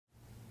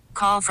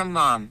call from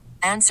mom.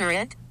 Answer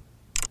it.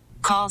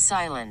 Call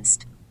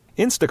silenced.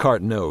 Instacart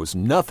knows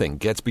nothing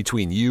gets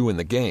between you and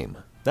the game.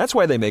 That's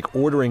why they make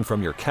ordering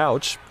from your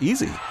couch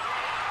easy.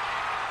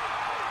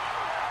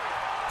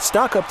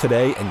 Stock up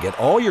today and get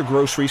all your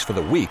groceries for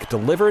the week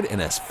delivered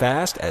in as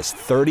fast as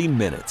 30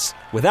 minutes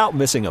without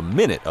missing a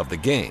minute of the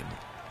game.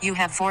 You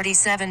have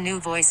 47 new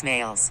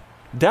voicemails.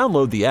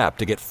 Download the app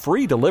to get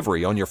free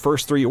delivery on your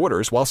first 3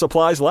 orders while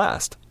supplies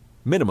last.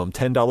 Minimum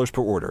 $10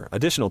 per order.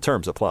 Additional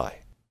terms apply.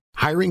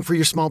 Hiring for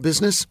your small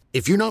business?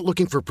 If you're not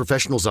looking for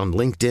professionals on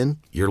LinkedIn,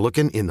 you're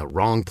looking in the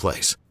wrong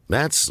place.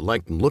 That's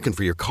like looking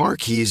for your car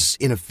keys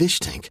in a fish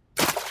tank.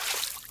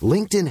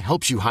 LinkedIn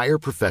helps you hire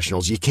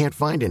professionals you can't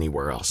find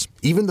anywhere else,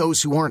 even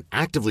those who aren't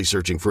actively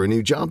searching for a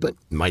new job but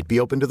might be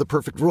open to the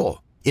perfect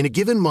role. In a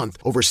given month,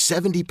 over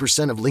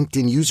 70% of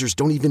LinkedIn users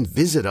don't even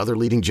visit other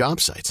leading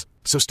job sites.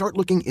 So start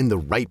looking in the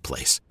right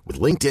place. With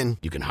LinkedIn,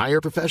 you can hire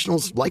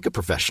professionals like a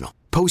professional.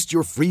 Post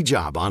your free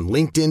job on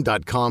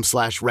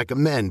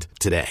linkedin.com/recommend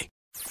today.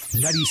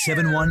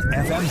 97.1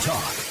 FM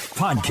Talk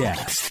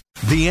Podcast.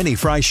 The Annie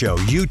Frey Show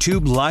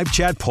YouTube live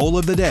chat poll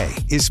of the day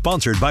is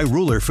sponsored by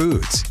Ruler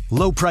Foods.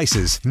 Low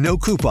prices, no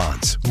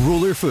coupons.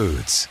 Ruler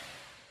Foods.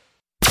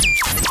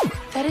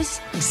 That is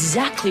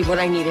exactly what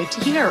I needed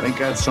to hear. Thank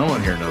God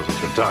someone here knows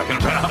what they're talking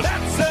about.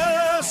 That's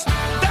us.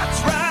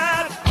 That's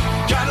right.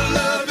 Gotta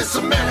love this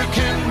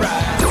American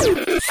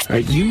ride. All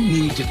right, you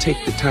need to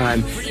take the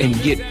time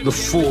and get the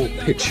full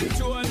picture.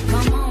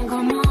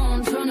 Come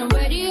on, turn the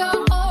radio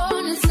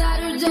on. It's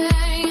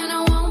Saturday and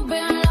I won't be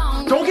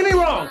long. Don't get me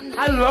wrong.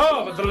 I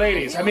love the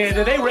ladies. I mean,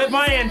 they rev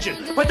my engine,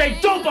 but they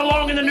don't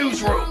belong in the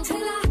newsroom.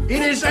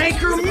 It is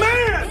Anchor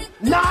Man,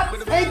 not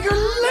Anchor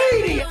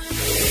Lady.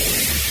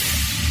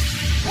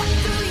 What do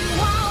you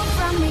want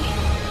from me?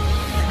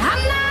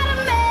 I'm not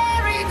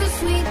America's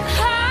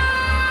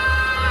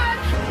sweetheart.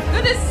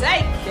 Goodness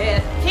sake,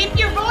 kid. Keep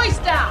your voice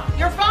down.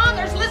 Your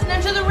father's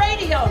listening to the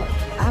radio.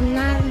 I'm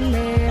not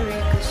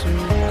America's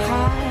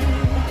sweetheart.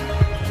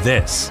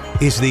 This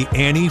is the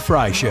Annie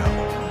Frey Show.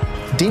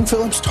 Dean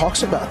Phillips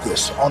talks about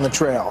this on the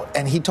trail,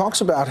 and he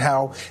talks about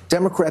how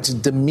Democrats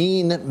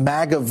demean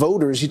MAGA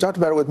voters. He talked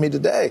about it with me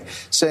today,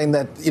 saying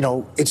that,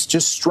 it's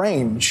just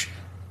strange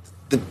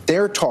that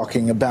they're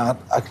talking about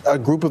a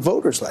group of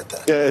voters like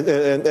that. Yeah,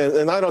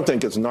 and I don't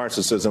think it's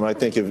narcissism. I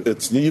think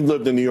if you've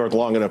lived in New York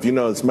long enough,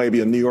 it's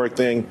maybe a New York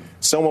thing.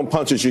 Someone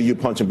punches you, you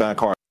punch him back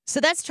hard. So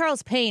that's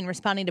Charles Payne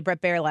responding to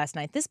Bret Baier last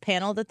night. This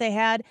panel that they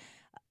had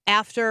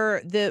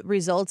after the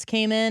results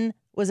came in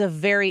was a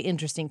very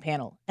interesting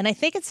panel. And I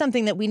think it's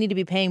something that we need to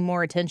be paying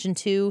more attention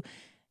to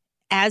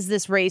as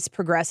this race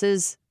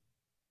progresses,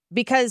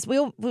 because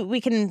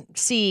we can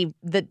see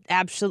the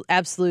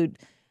absolute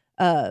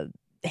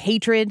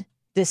hatred,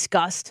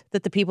 disgust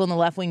that the people in the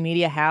left-wing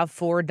media have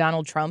for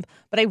Donald Trump.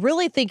 But I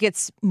really think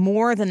it's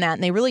more than that,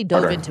 and they really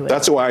dove into it.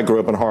 That's why I grew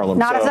up in Harlem.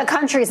 Not if the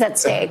country's at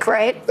stake,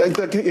 right?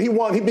 He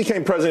won. He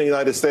became president of the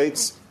United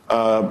States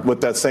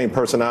with that same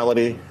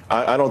personality.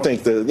 I don't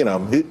think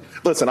that,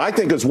 listen, I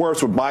think it's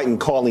worse with Biden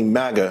calling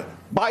MAGA.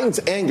 Biden's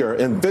anger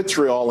and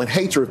vitriol and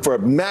hatred for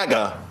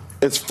MAGA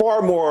is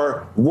far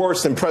more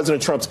worse than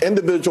President Trump's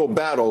individual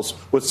battles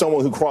with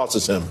someone who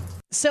crosses him.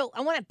 So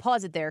I want to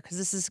pause it there because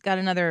this has got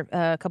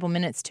another couple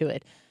minutes to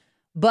it.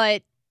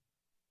 But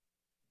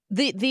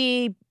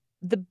the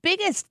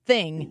biggest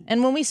thing,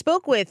 and when we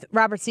spoke with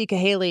Robert C.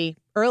 Cahaley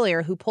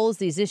earlier, who polls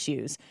these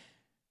issues,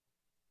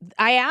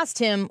 I asked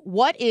him,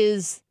 what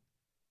is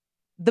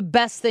the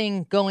best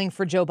thing going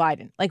for Joe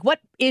Biden? Like, what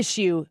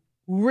issue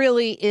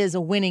really is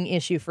a winning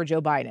issue for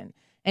Joe Biden?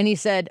 And he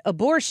said,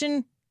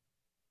 abortion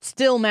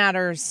still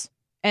matters.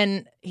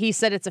 And he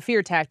said it's a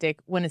fear tactic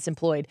when it's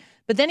employed.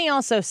 But then he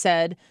also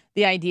said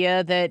the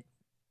idea that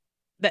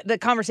the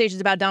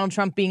conversations about Donald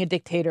Trump being a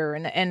dictator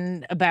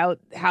and about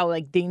how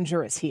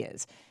dangerous he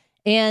is.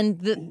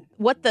 And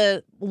what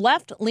the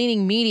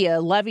left-leaning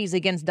media levies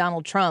against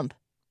Donald Trump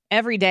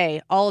every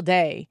day, all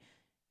day,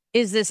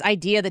 is this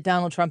idea that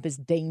Donald Trump is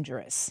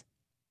dangerous.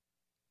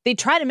 They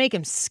try to make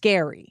him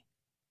scary.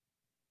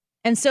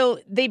 And so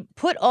they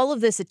put all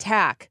of this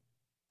attack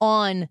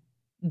on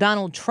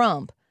Donald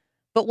Trump.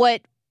 But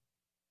what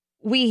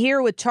we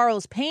hear with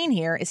Charles Payne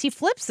here is he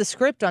flips the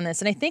script on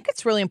this. And I think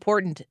it's really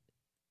important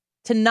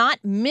to not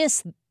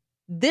miss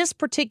this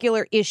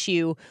particular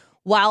issue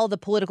while the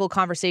political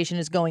conversation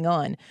is going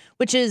on,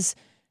 which is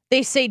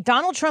they say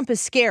Donald Trump is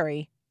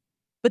scary,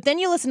 but then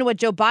you listen to what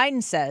Joe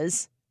Biden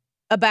says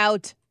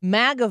about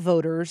MAGA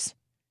voters.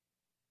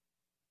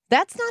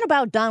 That's not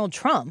about Donald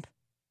Trump.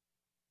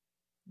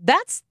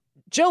 That's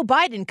Joe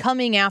Biden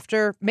coming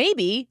after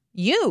maybe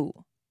you.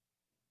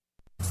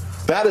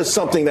 That is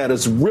something that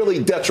is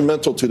really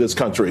detrimental to this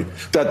country,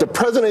 that the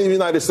president of the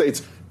United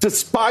States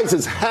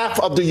despises half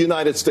of the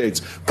United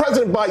States.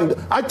 President Biden,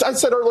 I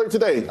said earlier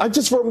today,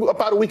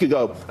 about a week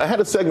ago, I had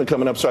a segment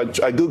coming up, so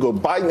I Googled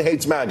Biden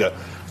hates MAGA.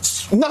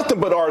 Nothing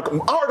but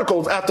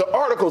articles after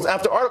articles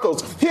after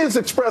articles. He has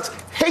expressed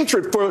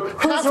hatred for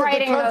half of the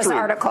country. Those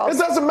articles? It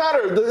doesn't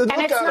matter. Look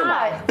it's at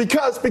not. him.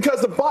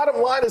 Because the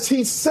bottom line is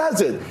he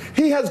says it.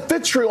 He has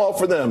vitriol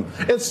for them.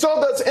 And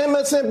so does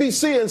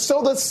MSNBC, and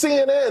so does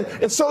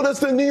CNN, and so does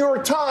the New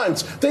York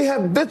Times. They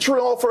have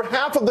vitriol for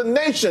half of the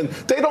nation.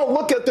 They don't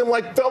look at them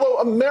like fellow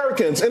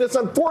Americans, and it's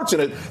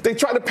unfortunate. They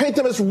try to paint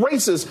them as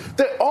racist.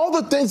 That all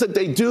the things that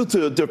they do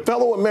to their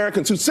fellow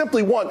Americans who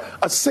simply want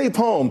a safe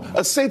home,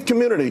 a safe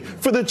community,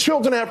 for their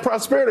children to have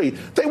prosperity.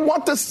 They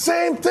want the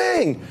same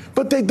thing,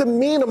 but they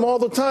demean them all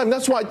the time.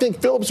 That's why I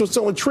think Phillips was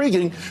so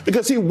intriguing,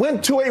 because he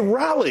went to a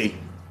rally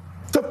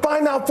to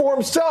find out for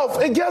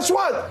himself. And guess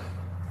what?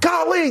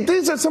 Golly,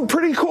 these are some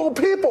pretty cool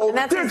people.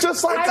 They're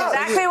just like us. That's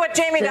exactly what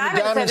Jamie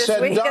Dimon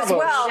said this week as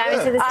well.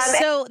 Yeah.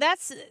 So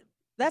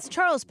that's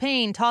Charles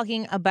Payne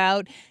talking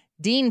about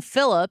Dean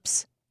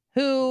Phillips,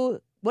 who,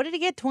 what did he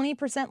get,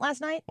 20%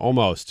 last night?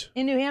 Almost.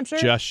 In New Hampshire?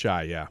 Just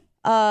shy, yeah.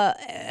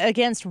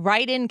 Against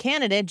write-in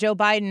candidate Joe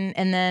Biden,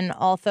 and then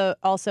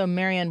also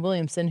Marianne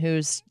Williamson,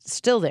 who's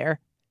still there.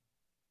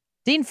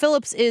 Dean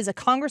Phillips is a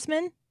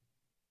congressman,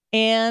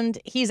 and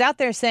he's out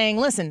there saying,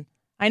 listen,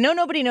 I know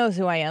nobody knows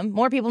who I am.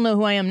 More people know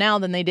who I am now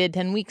than they did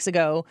 10 weeks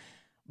ago,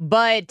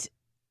 but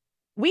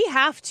we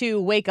have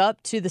to wake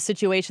up to the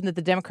situation that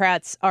the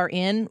Democrats are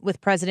in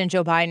with President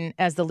Joe Biden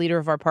as the leader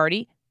of our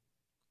party.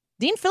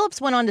 Dean Phillips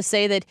went on to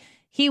say that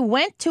he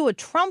went to a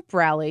Trump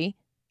rally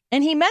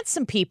and he met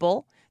some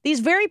people, these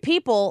very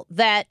people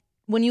that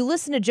when you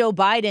listen to Joe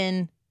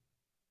Biden,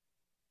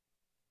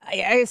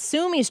 I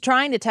assume he's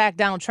trying to attack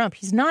Donald Trump.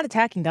 He's not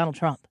attacking Donald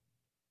Trump.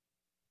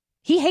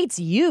 He hates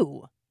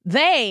you.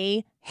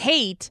 They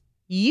hate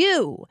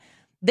you.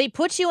 They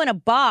put you in a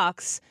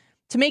box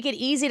to make it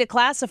easy to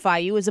classify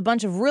you as a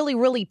bunch of really,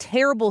 really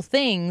terrible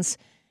things.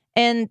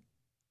 And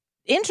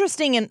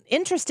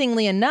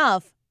interestingly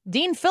enough,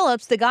 Dean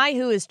Phillips, the guy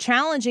who is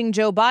challenging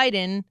Joe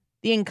Biden,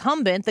 the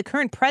incumbent, the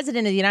current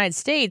president of the United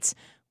States,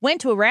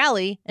 went to a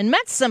rally and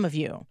met some of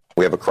you.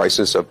 We have a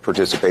crisis of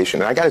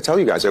participation. And I got to tell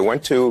you guys, I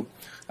went to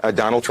a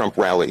Donald Trump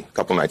rally a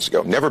couple nights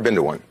ago. Never been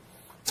to one.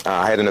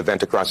 I had an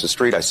event across the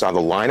street. I saw the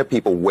line of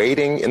people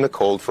waiting in the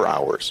cold for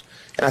hours.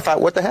 And I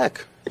thought, what the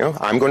heck? You know,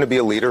 I'm going to be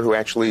a leader who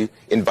actually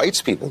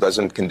invites people,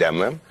 doesn't condemn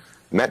them.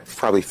 Met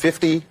probably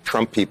 50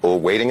 Trump people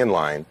waiting in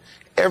line.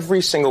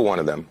 Every single one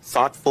of them,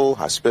 thoughtful,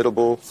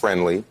 hospitable,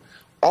 friendly.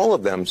 All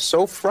of them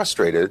so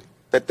frustrated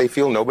that they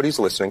feel nobody's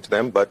listening to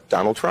them but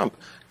Donald Trump.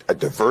 A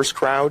diverse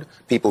crowd,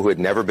 people who had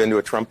never been to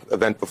a Trump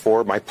event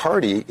before. My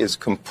party is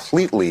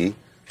completely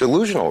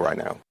delusional right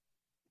now.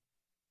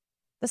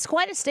 That's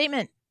quite a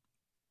statement.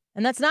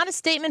 And that's not a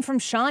statement from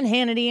Sean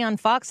Hannity on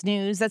Fox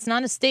News. That's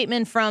not a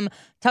statement from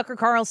Tucker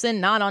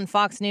Carlson, not on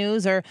Fox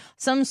News, or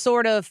some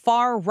sort of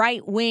far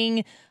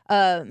right-wing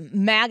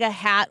MAGA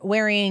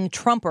hat-wearing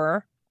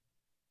Trumper.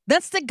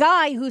 That's the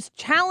guy who's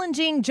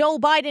challenging Joe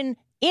Biden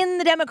in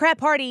the Democrat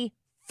Party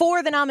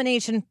for the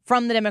nomination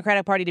from the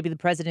Democratic Party to be the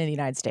president of the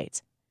United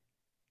States.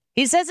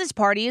 He says his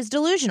party is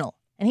delusional,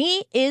 and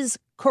he is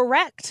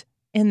correct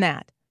in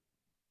that.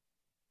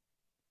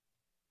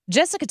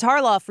 Jessica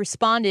Tarloff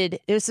responded.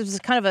 This was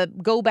kind of a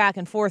go back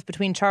and forth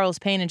between Charles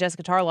Payne and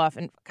Jessica Tarloff.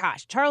 And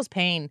gosh, Charles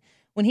Payne,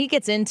 when he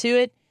gets into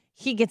it,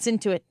 he gets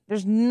into it.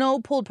 There's no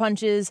pulled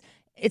punches.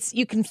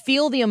 You can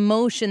feel the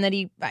emotion that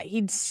he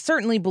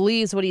certainly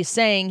believes what he's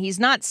saying. He's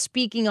not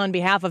speaking on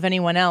behalf of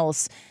anyone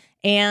else.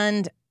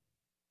 And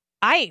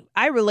I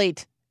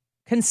relate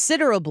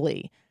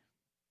considerably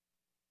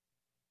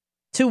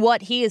to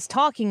what he is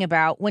talking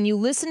about when you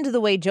listen to the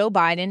way Joe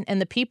Biden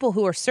and the people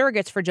who are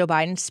surrogates for Joe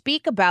Biden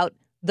speak about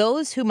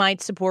those who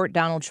might support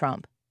Donald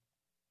Trump.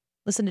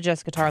 Listen to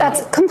Jessica Tarloff.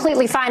 That's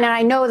completely fine, and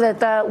I know that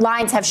the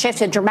lines have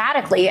shifted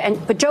dramatically,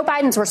 but Joe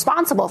Biden's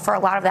responsible for a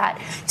lot of that.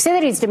 You say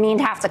that he's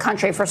demeaned half the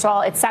country. First of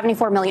all, it's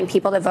 74 million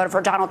people that voted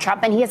for Donald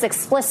Trump, and he is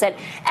explicit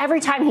every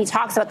time he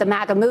talks about the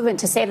MAGA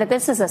movement to say that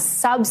this is a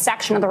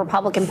subsection of the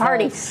Republican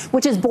Party,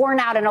 which is borne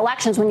out in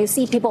elections when you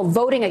see people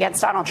voting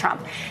against Donald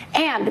Trump.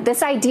 And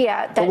this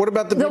idea that but what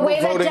about the people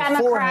voting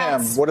for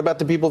him? What about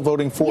the people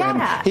voting for him?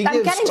 He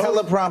gives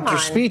teleprompter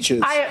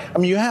speeches. I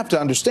mean, you have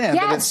to understand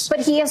that it's... but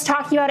he is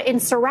talking about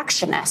insurrectionists.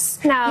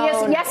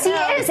 No. Yes, he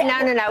is.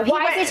 No.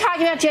 Why is he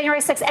talking about January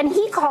 6th? And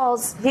he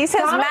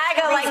says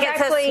MAGA like it's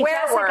a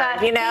swear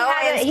word, you know,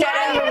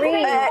 instead of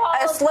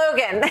a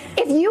slogan.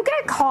 If you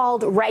get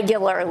called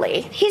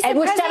regularly, he's the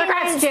which president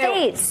Democrats of the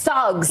United do,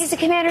 thugs, he's the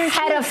commander-in-chief,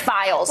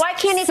 pedophiles. Why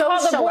can't he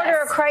call the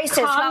border a crisis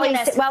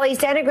while he's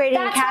denigrating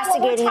and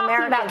castigating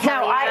Americans?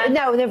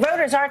 No, the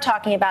voters are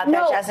talking about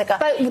that, Jessica.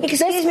 But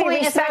excuse me,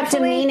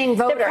 respectfully, demeaning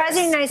voters. The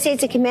president of the United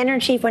States, the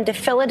commander-in-chief, went to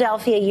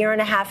Philadelphia a year and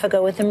a half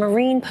ago with a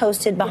Marine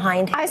posted behind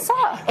him. I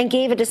saw. And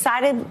gave a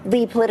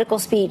decidedly political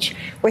speech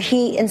where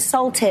he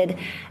insulted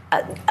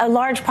a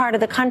large part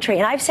of the country.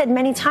 And I've said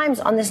many times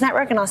on this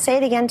network, and I'll say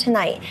it again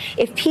tonight,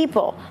 if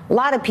people, a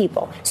lot of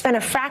people, spend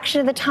a fraction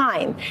of the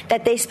time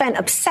that they spend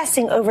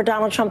obsessing over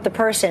Donald Trump, the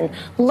person,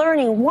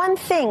 learning one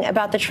thing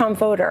about the Trump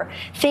voter,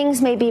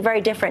 things may be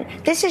very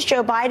different. This is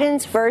Joe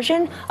Biden's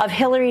version of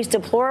Hillary's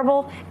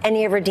deplorable and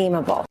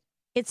irredeemable.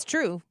 It's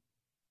true.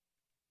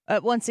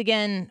 Once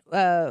again,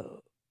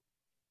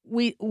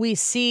 we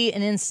see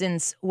an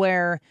instance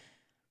where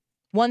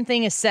one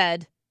thing is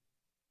said.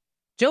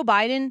 Joe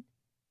Biden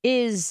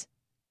is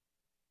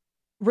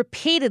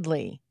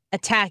repeatedly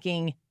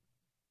attacking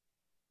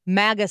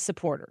MAGA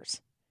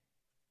supporters.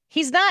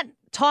 He's not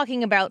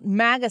talking about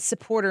MAGA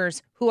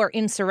supporters who are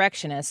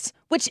insurrectionists,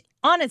 which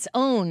on its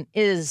own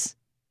is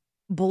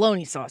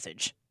baloney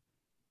sausage.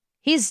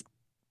 He's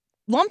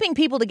lumping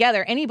people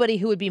together, anybody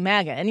who would be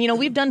MAGA. And,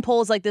 we've done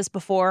polls like this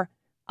before.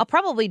 I'll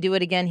probably do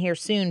it again here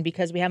soon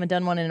because we haven't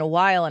done one in a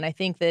while. And I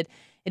think that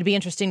it'd be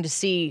interesting to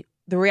see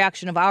the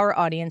reaction of our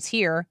audience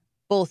here,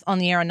 both on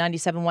the air on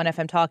 97.1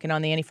 FM Talk and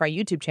on the Annie Frey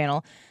YouTube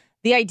channel.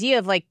 The idea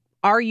of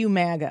are you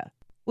MAGA?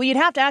 Well, you'd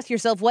have to ask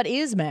yourself, what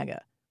is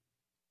MAGA?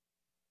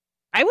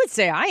 I would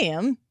say I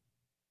am,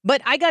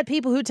 but I got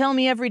people who tell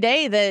me every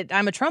day that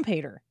I'm a Trump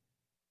hater.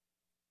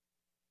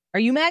 Are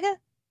you MAGA?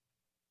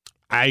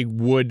 I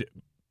would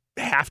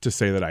have to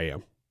say that I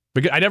am.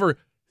 Because I never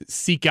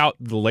seek out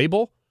the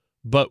label,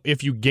 but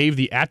if you gave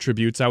the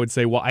attributes, I would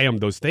say, well, I am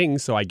those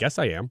things, so I guess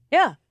I am.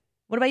 Yeah.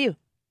 What about you?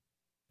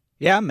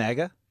 Yeah, I'm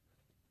MAGA.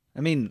 I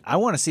mean, I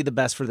want to see the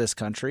best for this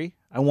country.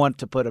 I want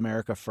to put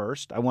America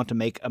first. I want to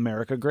make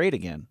America great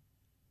again.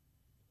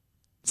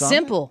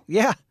 Simple.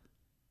 Yeah.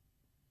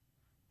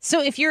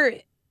 So if you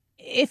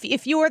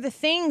are the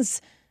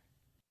things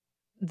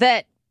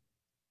that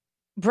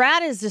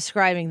Brad is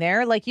describing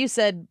there, like you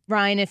said,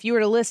 Ryan, if you were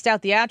to list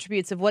out the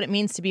attributes of what it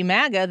means to be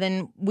MAGA,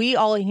 then we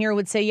all in here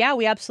would say, yeah,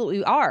 we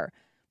absolutely are.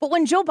 But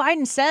when Joe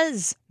Biden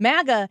says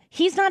MAGA,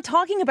 he's not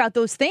talking about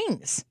those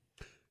things.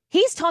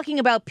 He's talking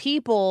about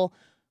people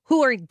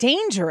who are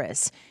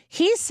dangerous.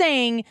 He's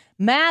saying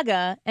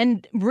MAGA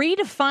and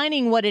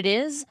redefining what it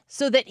is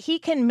so that he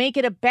can make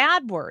it a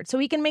bad word, so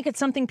he can make it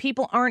something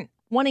people aren't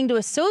wanting to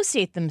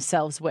associate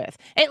themselves with,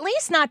 at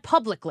least not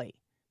publicly.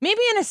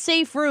 Maybe in a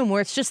safe room where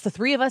it's just the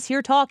three of us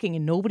here talking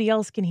and nobody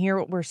else can hear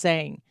what we're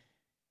saying.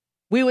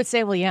 We would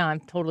say, well, yeah,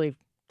 I'm totally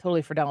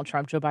for Donald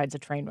Trump. Joe Biden's a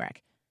train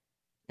wreck.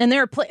 And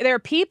there are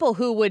people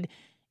who would,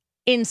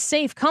 in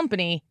safe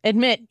company,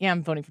 admit, yeah,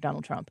 I'm voting for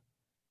Donald Trump.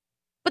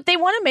 But they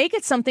want to make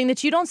it something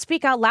that you don't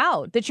speak out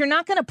loud, that you're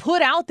not going to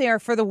put out there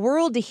for the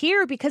world to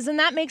hear, because then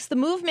that makes the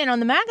movement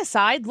on the MAGA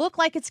side look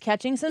like it's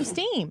catching some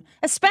steam,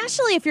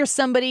 especially if you're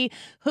somebody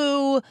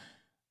who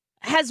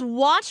has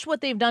watched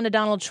what they've done to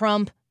Donald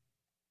Trump,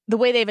 the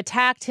way they've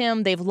attacked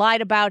him, they've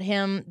lied about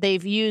him,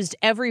 they've used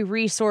every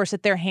resource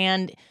at their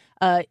hand,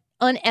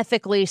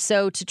 unethically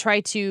so, to try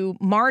to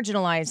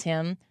marginalize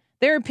him.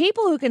 There are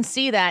people who can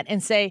see that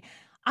and say,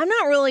 I'm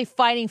not really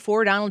fighting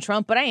for Donald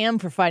Trump, but I am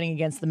for fighting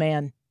against the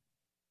man.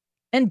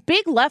 And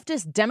big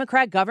leftist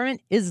Democrat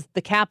government is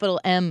the capital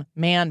M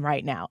man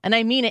right now. And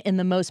I mean it in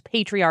the most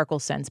patriarchal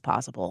sense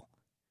possible.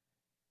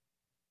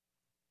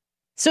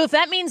 So if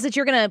that means that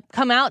you're going to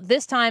come out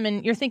this time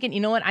and you're thinking,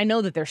 you know what, I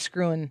know that they're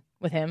screwing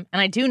with him.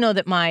 And I do know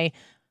that my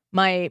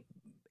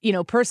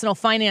personal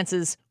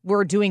finances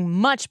were doing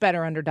much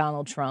better under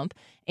Donald Trump.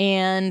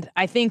 And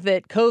I think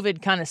that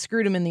COVID kind of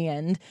screwed him in the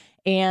end.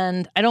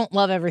 And I don't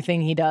love everything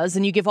he does.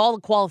 And you give all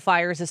the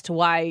qualifiers as to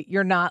why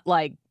you're not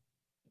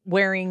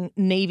wearing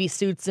navy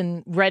suits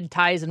and red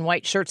ties and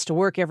white shirts to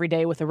work every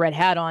day with a red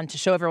hat on to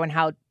show everyone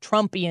how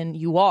Trumpian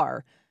you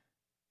are.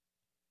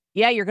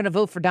 Yeah, you're going to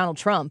vote for Donald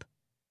Trump.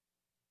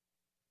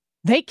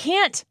 They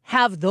can't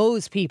have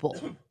those people.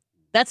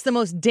 That's the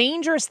most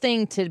dangerous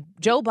thing to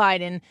Joe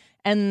Biden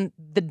and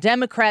the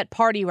Democrat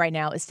Party right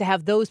now, is to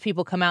have those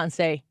people come out and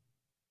say,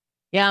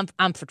 yeah,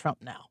 I'm for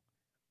Trump now.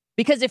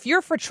 Because if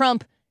you're for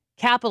Trump,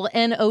 capital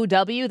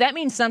N-O-W, that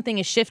means something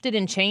has shifted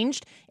and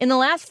changed in the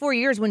last 4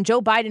 years when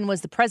Joe Biden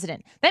was the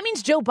president. That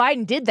means Joe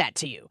Biden did that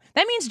to you.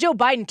 That means Joe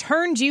Biden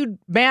turned you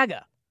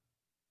MAGA.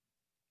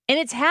 And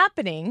it's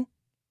happening.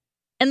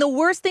 And the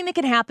worst thing that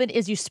can happen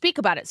is you speak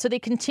about it. So they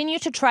continue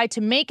to try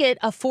to make it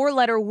a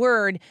 4-letter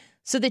word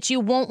so that you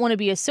won't want to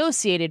be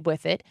associated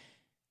with it.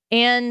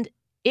 And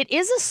it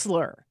is a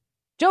slur.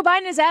 Joe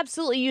Biden is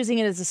absolutely using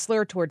it as a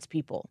slur towards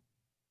people.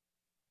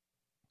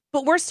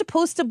 But we're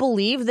supposed to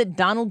believe that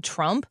Donald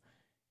Trump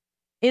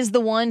is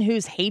the one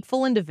who's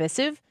hateful and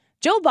divisive.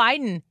 Joe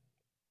Biden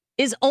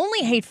is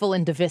only hateful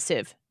and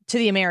divisive to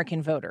the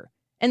American voter.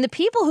 And the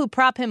people who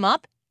prop him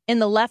up in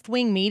the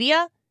left-wing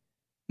media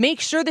make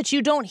sure that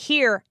you don't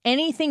hear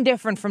anything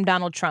different from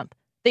Donald Trump.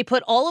 They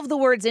put all of the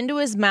words into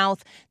his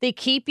mouth. They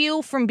keep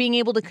you from being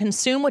able to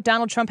consume what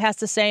Donald Trump has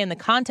to say in the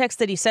context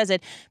that he says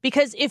it.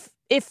 Because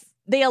if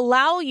they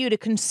allow you to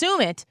consume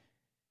it,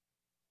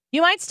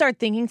 you might start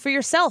thinking for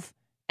yourself.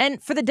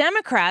 And for the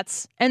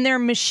Democrats and their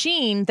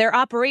machine, their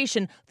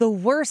operation, the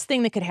worst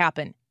thing that could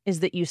happen is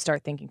that you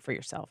start thinking for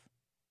yourself.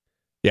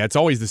 Yeah, it's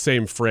always the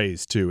same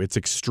phrase, too. It's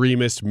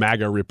extremist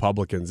MAGA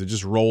Republicans. It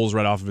just rolls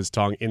right off of his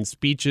tongue in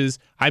speeches.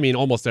 I mean,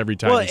 almost every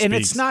time he speaks. And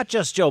it's not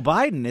just Joe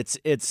Biden.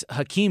 It's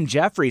Hakeem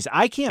Jeffries.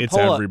 It's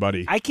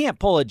everybody. I can't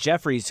pull a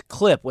Jeffries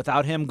clip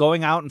without him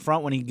going out in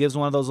front when he gives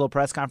one of those little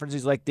press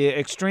conferences. He's like, the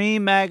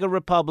extreme MAGA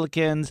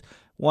Republicans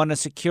want to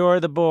secure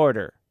the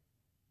border.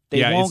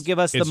 They won't give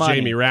us the money. It's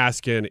Jamie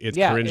Raskin. It's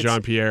Corinne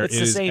Jean-Pierre. It's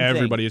the same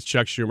everybody. thing. It's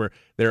Chuck Schumer.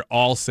 They're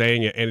all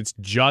saying it, and it's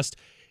just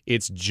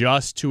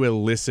to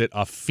elicit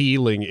a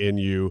feeling in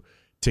you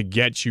to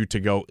get you to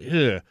go,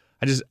 ugh.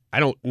 I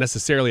don't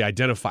necessarily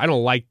identify. I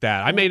don't like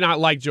that. I may not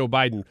like Joe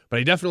Biden, but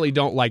I definitely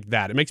don't like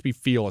that. It makes me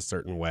feel a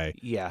certain way.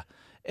 Yeah.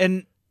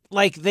 And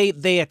like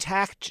they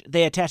attach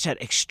that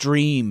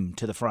extreme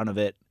to the front of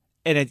it,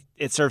 and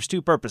it serves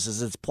two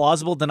purposes. It's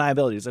plausible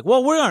deniability. It's like,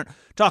 well, we aren't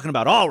talking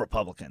about all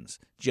Republicans,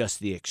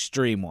 just the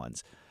extreme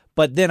ones.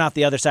 But then off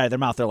the other side of their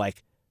mouth, they're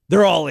like,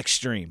 they're all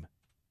extreme.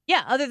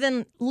 Yeah, other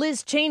than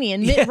Liz Cheney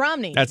and Mitt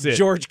Romney. That's it.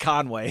 George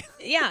Conway.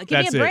 Yeah, give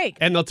me a break.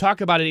 And they'll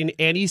talk about it in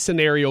any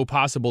scenario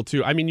possible,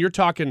 too. I mean, you're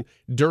talking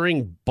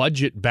during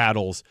budget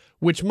battles,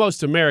 which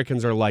most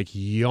Americans are like,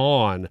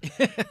 yawn.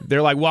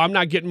 They're like, well, I'm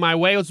not getting my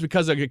way. It's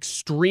because of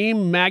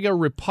extreme MAGA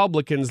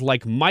Republicans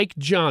like Mike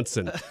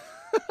Johnson.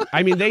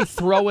 I mean, they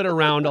throw it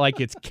around like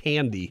it's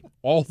candy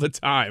all the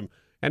time,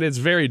 and it's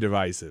very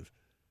divisive.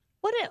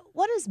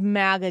 What has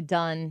MAGA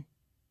done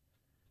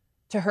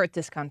to hurt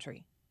this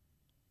country?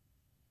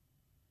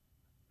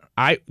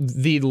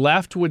 The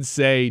left would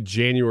say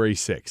January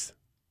 6th.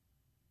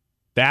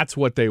 That's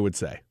what they would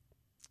say.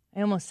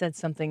 I almost said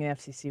something the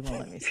FCC won't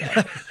let me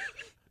say.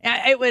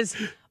 It was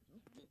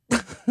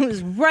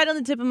right on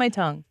the tip of my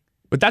tongue.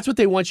 But that's what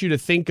they want you to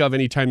think of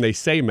anytime they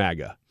say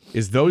MAGA,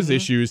 is those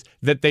issues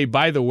that they,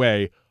 by the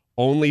way,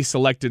 only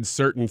selected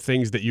certain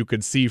things that you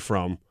could see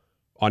from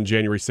on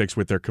January 6th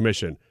with their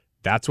commission.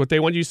 That's what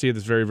they want you to see.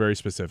 That's very, very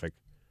specific.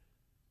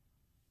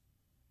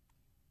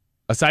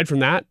 Aside from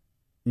that,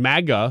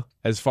 MAGA,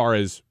 as far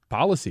as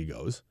policy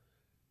goes,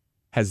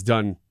 has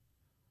done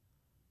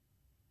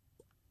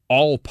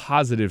all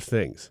positive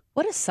things.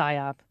 What a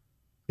psyop.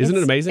 Isn't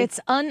it amazing?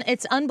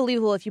 It's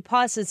unbelievable if you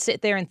pause to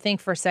sit there and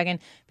think for a second,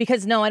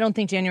 because no, I don't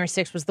think January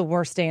 6th was the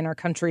worst day in our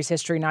country's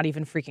history, not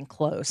even freaking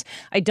close.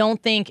 I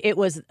don't think it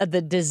was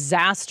the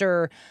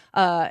disaster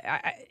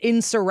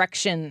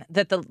insurrection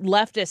that the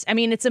leftists, I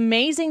mean, it's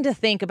amazing to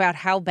think about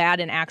how bad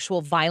an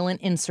actual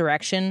violent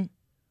insurrection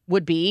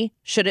would be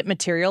should it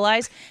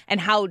materialize, and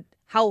how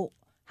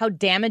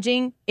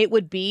damaging it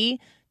would be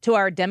to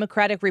our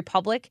democratic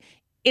republic.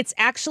 It's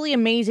actually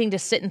amazing to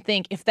sit and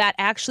think, if that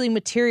actually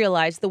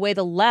materialized the way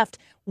the left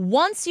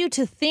wants you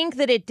to think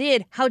that it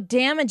did, how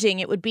damaging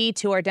it would be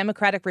to our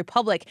democratic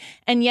republic.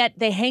 And yet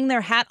they hang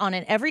their hat on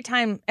it every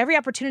time, every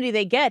opportunity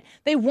they get.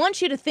 They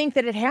want you to think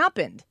that it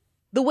happened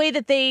the way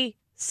that they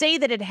say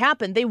that it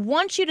happened. They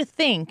want you to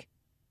think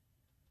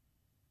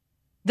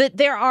that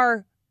there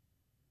are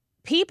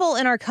people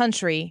in our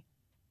country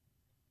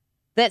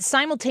that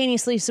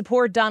simultaneously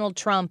support Donald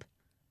Trump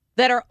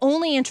that are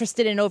only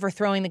interested in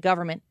overthrowing the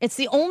government. It's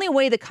the only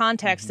way the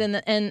context and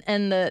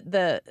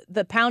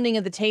the pounding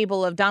of the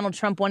table of Donald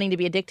Trump wanting to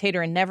be a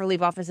dictator and never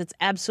leave office, it's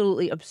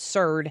absolutely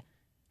absurd.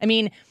 I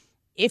mean,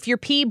 if your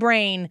pea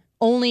brain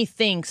only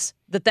thinks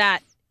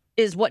that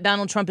is what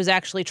Donald Trump is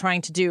actually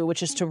trying to do,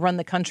 which is to run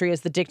the country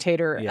as the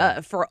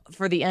dictator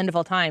for the end of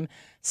all time,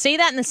 say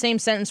that in the same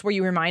sentence where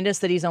you remind us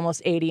that he's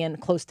almost 80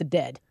 and close to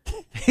dead.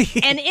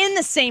 And in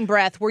the same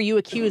breath where you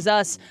accuse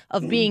us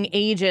of being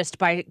ageist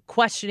by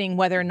questioning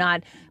whether or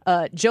not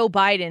Joe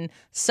Biden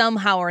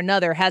somehow or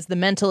another has the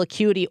mental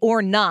acuity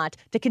or not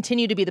to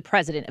continue to be the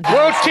president of the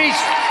We'll United teach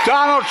States.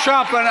 Donald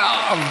Trump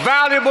a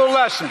valuable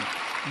lesson.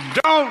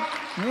 Don't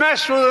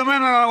mess with the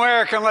men in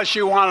America unless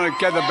you want to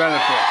get the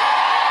benefit.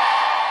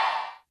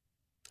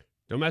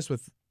 Don't mess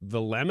with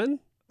the lemon?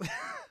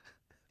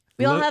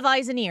 We all have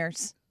eyes and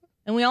ears,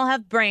 and we all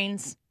have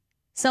brains,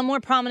 some more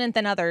prominent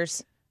than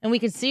others, and we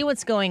can see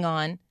what's going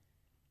on.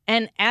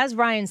 And as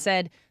Ryan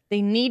said,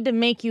 they need to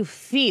make you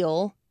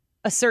feel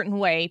a certain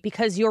way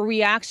because your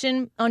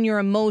reaction on your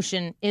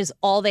emotion is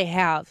all they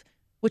have,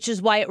 which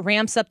is why it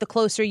ramps up the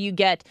closer you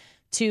get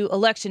to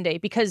Election Day,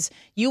 because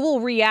you will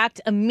react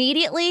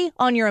immediately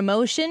on your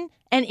emotion,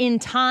 and in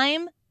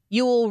time,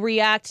 you will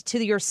react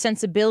to your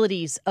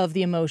sensibilities of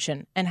the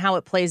emotion and how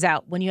it plays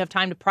out when you have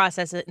time to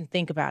process it and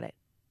think about it.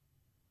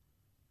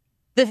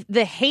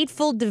 The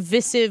hateful,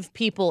 divisive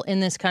people in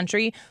this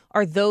country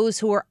are those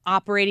who are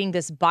operating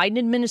this Biden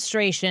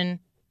administration,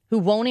 who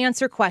won't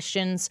answer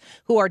questions,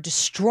 who are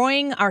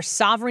destroying our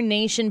sovereign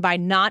nation by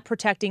not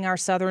protecting our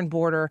southern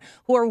border,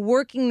 who are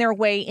working their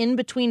way in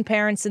between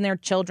parents and their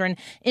children,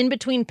 in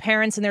between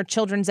parents and their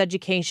children's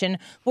education,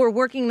 who are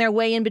working their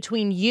way in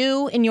between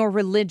you and your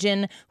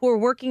religion, who are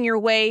working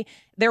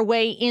their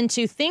way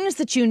into things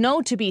that you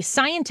know to be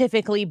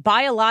scientifically,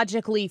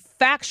 biologically,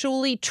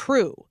 factually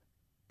true.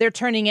 They're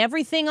turning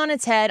everything on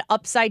its head,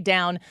 upside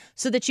down,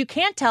 so that you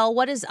can't tell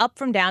what is up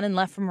from down and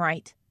left from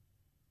right.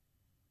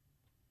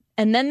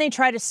 And then they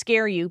try to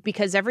scare you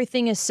because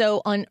everything is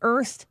so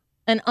unearthed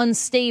and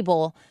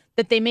unstable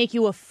that they make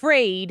you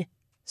afraid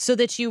so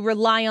that you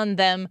rely on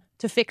them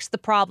to fix the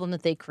problem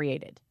that they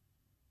created.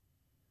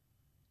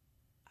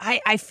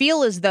 I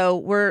feel as though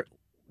we're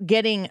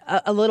getting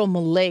a little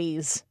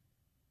malaise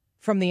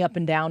from the up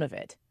and down of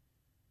it.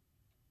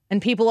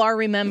 And people are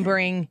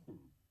remembering,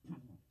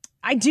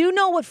 I do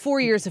know what 4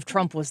 years of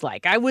Trump was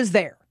like. I was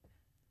there.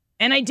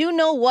 And I do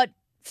know what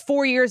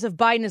 4 years of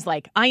Biden is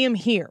like, I am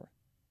here.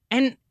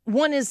 And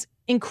one is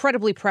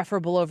incredibly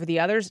preferable over the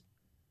others,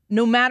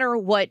 no matter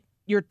what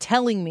you're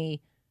telling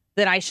me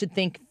that I should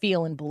think,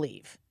 feel, and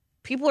believe.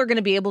 People are going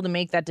to be able to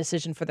make that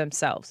decision for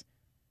themselves.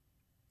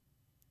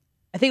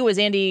 I think it was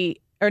it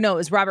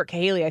was Robert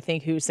Cahaley, I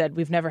think, who said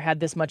we've never had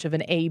this much of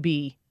an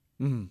A-B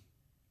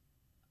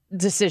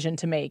decision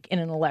to make in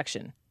an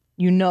election.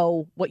 You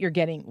know what you're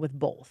getting with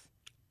both.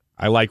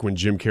 I like when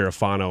Jim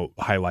Carafano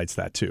highlights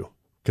that too,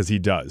 because he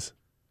does.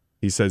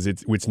 He says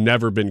it's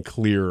never been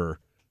clearer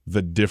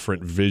the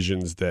different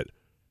visions that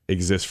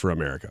exist for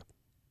America.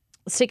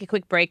 Let's take a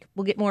quick break.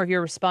 We'll get more of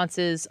your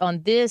responses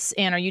on this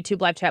and our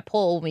YouTube live chat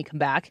poll when we come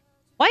back.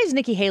 Why is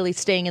Nikki Haley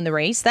staying in the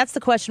race? That's the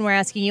question we're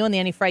asking you on the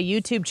Annie Frey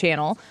YouTube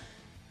channel.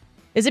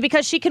 Is it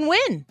because she can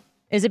win?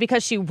 Is it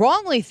because she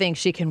wrongly thinks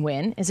she can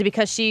win? Is it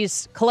because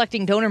she's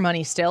collecting donor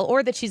money still,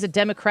 or that she's a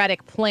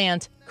Democratic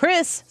plant?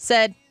 Chris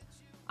said,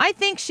 I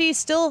think she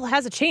still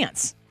has a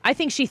chance. I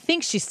think she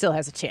thinks she still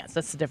has a chance.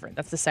 That's the difference.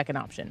 That's the second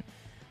option.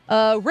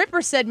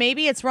 Ripper said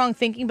maybe it's wrong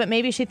thinking, but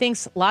maybe she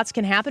thinks lots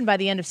can happen by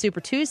the end of Super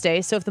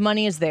Tuesday. So if the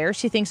money is there,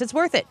 she thinks it's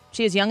worth it.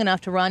 She is young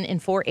enough to run in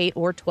 4, 8,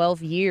 or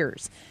 12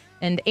 years.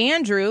 And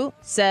Andrew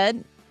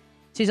said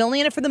she's only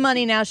in it for the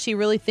money now. She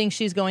really thinks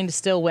she's going to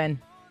still win.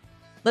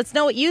 Let's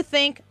know what you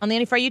think on the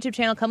Annie Frey YouTube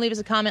channel. Come leave us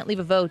a comment, leave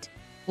a vote.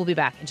 We'll be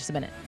back in just a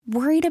minute.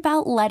 Worried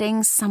about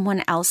letting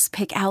someone else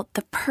pick out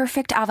the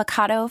perfect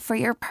avocado for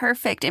your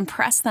perfect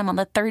impress them on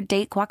the third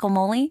date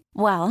guacamole?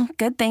 Well,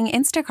 good thing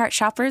Instacart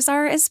shoppers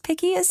are as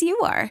picky as you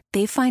are.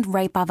 They find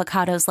ripe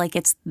avocados like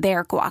it's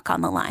their guac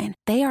on the line.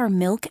 They are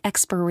milk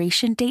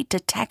expiration date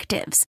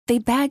detectives. They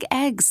bag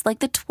eggs like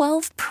the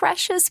 12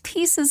 precious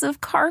pieces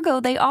of cargo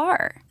they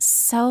are.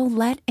 So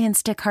let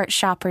Instacart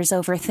shoppers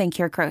overthink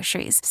your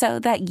groceries so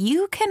that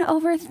you can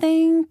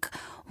overthink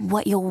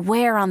what you'll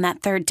wear on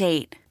that third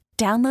date.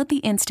 Download the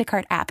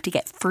Instacart app to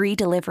get free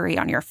delivery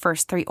on your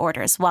first 3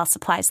 orders while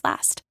supplies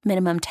last.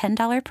 Minimum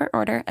 $10 per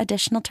order.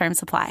 Additional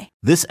terms apply.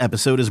 This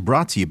episode is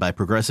brought to you by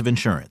Progressive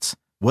Insurance.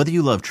 Whether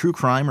you love true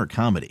crime or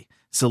comedy,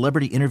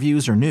 celebrity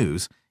interviews or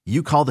news,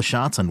 you call the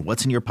shots on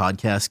what's in your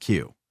podcast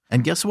queue.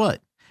 And guess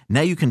what?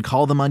 Now you can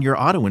call them on your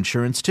auto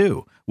insurance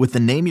too with the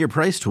Name Your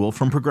Price tool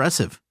from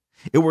Progressive.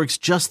 It works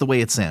just the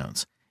way it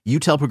sounds. You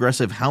tell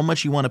Progressive how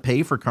much you want to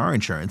pay for car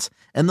insurance,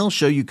 and they'll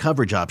show you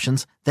coverage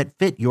options that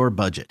fit your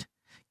budget.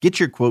 Get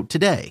your quote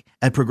today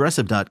at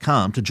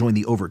Progressive.com to join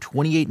the over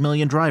 28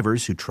 million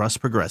drivers who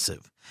trust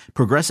Progressive.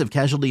 Progressive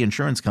Casualty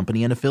Insurance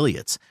Company and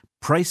Affiliates.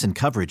 Price and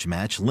coverage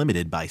match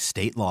limited by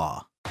state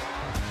law.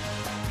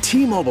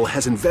 T-Mobile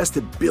has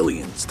invested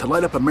billions to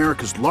light up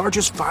America's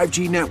largest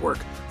 5G network,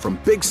 from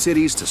big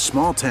cities to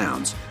small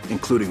towns,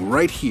 including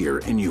right here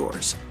in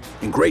yours.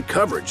 And great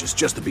coverage is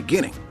just the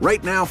beginning.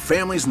 Right now,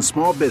 families and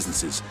small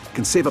businesses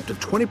can save up to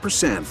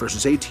 20%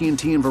 versus AT&T and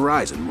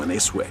Verizon when they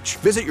switch.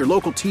 Visit your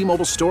local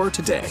T-Mobile store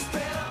today.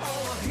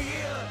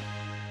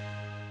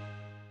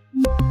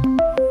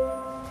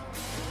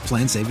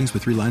 Plan savings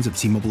with 3 lines of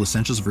T-Mobile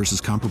Essentials versus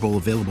comparable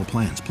available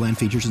plans. Plan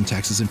features and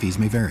taxes and fees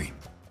may vary.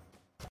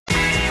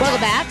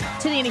 Welcome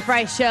back to the Annie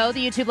Frey Show,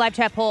 the YouTube live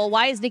chat poll.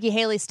 Why is Nikki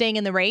Haley staying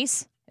in the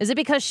race? Is it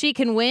because she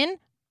can win?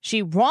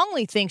 She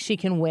wrongly thinks she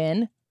can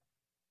win.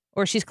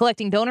 Or she's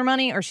collecting donor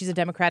money, or she's a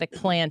Democratic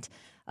plant.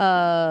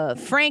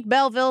 Frank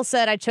Belleville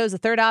said, I chose the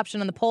third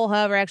option on the poll.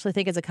 However, I actually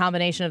think it's a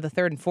combination of the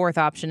third and fourth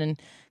option in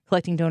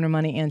collecting donor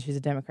money, and she's a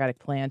Democratic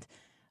plant.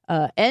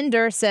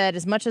 Ender said,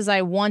 as much as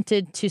I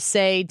wanted to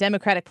say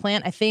Democratic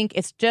plant, I think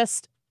it's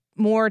just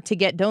more to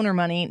get donor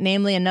money,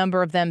 namely a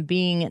number of them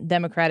being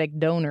Democratic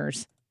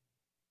donors.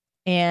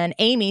 And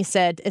Amy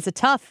said, it's a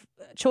tough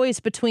choice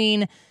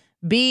between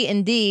B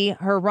and D,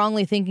 her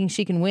wrongly thinking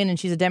she can win and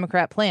she's a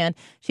Democrat plant.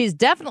 She's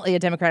definitely a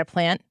Democratic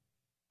plant,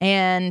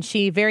 and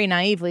she very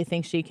naively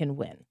thinks she can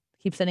win.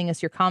 Keep sending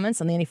us your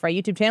comments on the Annie Frey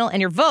YouTube channel and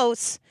your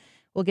votes.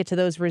 We'll get to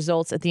those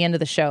results at the end of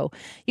the show.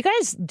 You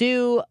guys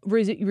do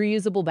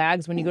reusable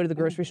bags when you go to the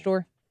grocery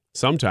store?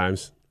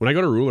 Sometimes. When I go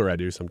to Ruler, I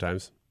do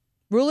sometimes.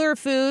 Ruler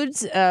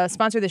Foods,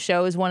 sponsor of the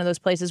show, is one of those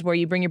places where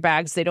you bring your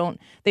bags.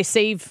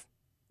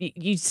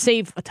 You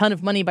save a ton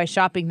of money by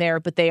shopping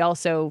there, but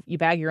you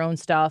bag your own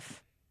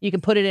stuff. You can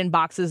put it in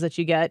boxes that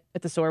you get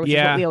at the store, which is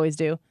what we always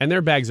do. And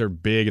their bags are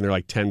big, and they're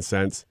like 10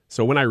 cents.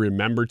 So when I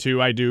remember to,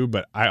 I do,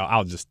 but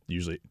I'll just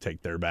usually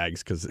take their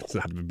bags because it's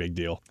not a big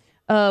deal.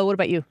 What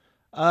about you?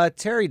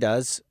 Terry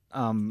does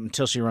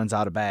until she runs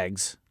out of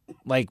bags.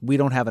 Like, we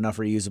don't have enough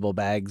reusable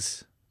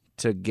bags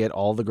to get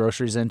all the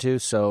groceries into.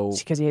 So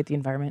because you hate the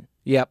environment?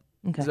 Yep.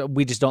 Okay. So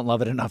we just don't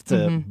love it enough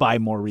to buy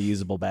more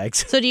reusable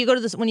bags. So do you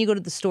when you go to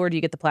the store, do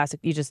you get the plastic?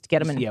 You just get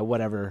them in? Yeah,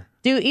 whatever.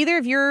 Do either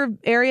of your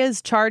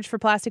areas charge for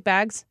plastic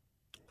bags?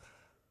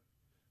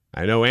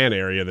 I know an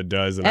area that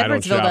does, and I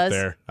don't shop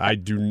there.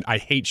 I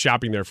hate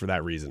shopping there for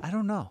that reason. I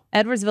don't know.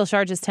 Edwardsville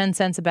charges 10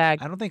 cents a bag.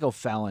 I don't think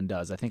O'Fallon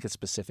does. I think it's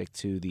specific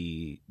to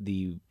the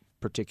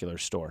particular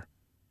store.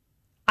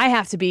 I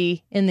have to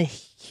be in the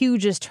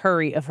hugest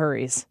hurry of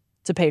hurries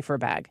to pay for a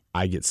bag.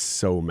 I get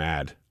so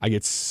mad.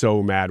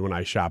 when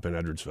I shop in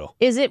Edwardsville.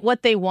 Is it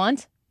what they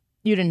want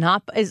you to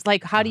not? Is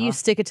like, how do you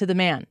stick it to the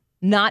man?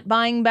 not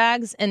buying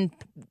bags and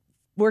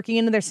working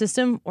into their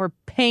system or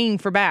paying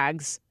for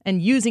bags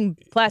and using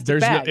plastic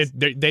bags.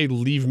 They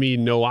leave me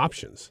no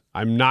options.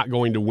 I'm not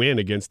going to win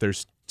against their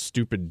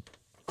stupid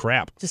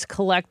crap. Just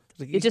collect.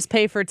 You just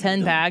pay for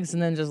 10 bags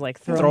and then just like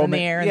throw them in the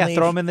air. And leave.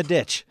 Throw them in the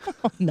ditch.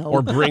 No.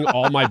 Or bring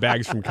all my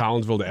bags from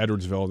Collinsville to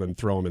Edwardsville and then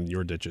throw them in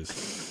your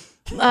ditches.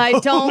 I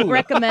don't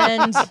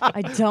recommend. Ryan's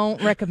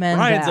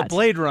that. a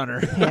Blade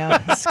Runner. Yeah,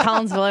 this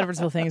Collinsville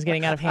Edwardsville thing is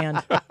getting out of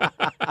hand.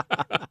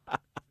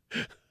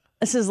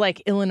 This is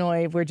like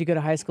Illinois. Where'd you go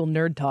to high school?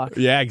 Nerd talk.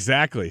 Yeah,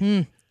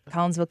 exactly.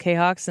 Collinsville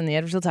K-Hawks and the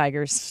Edwardsville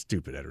Tigers.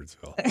 Stupid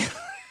Edwardsville.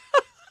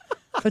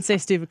 I would say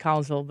stupid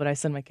Collinsville, but I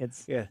send my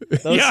kids. Yeah,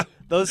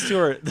 those two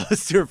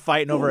are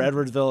fighting over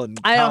Edwardsville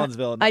and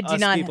Collinsville, and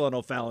us people in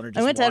O'Fallon are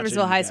just I went to watching Edwardsville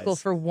you High guys. School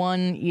for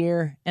 1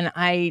 year, and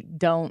I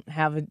don't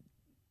have a.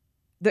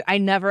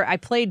 I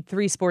played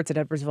 3 sports at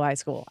Edwardsville High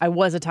School. I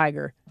was a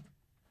Tiger.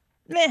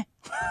 Meh.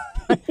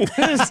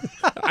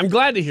 I'm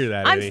glad to hear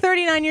that. I'm Annie.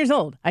 39 years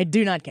old. I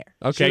do not care.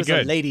 Okay, she was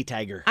good. A lady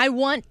tiger. I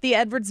want the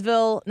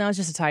Edwardsville. No, it's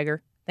just a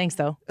tiger. Thanks,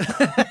 though.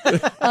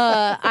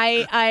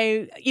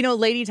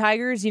 Lady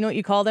tigers. You know what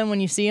you call them when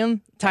you see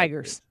them?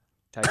 Tigers.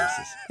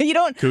 Tigresses. You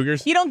don't.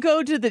 Cougars. You don't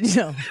go to the.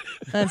 No,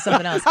 that's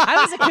something else.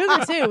 I was a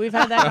cougar too. We've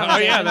had that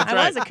conversation. Oh yeah, that's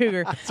right. I was a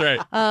cougar. That's right.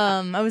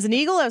 I was an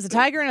eagle. I was a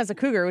tiger, and I was a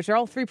cougar, which are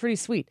all 3 pretty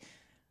sweet.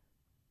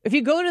 If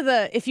you go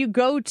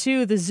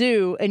to the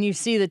zoo and you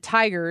see the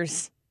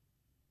tigers,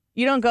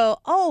 you don't go,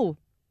 "Oh,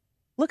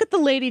 look at the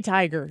lady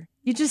tiger."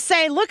 You just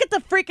say, "Look at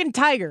the freaking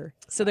tiger."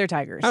 So they're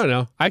tigers. I don't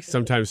know. I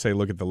sometimes say,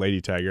 "Look at the lady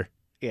tiger."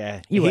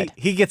 Yeah, you would.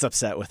 He gets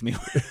upset with me.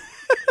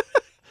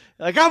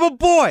 Like, I'm a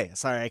boy.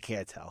 Sorry, I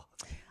can't tell.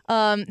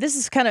 This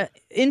is kind of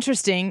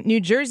interesting.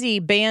 New Jersey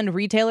banned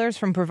retailers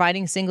from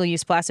providing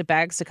single-use plastic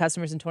bags to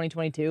customers in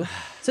 2022.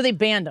 So they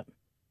banned them.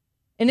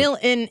 In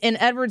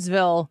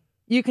Edwardsville,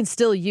 you can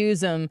still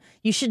use them.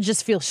 You should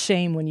just feel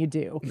shame when you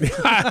do.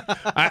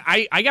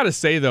 I got to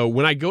say, though,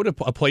 when I go to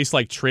a place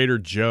like Trader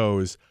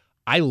Joe's,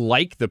 I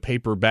like the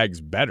paper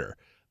bags better.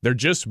 They're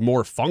just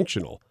more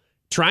functional.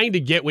 Trying to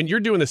get, when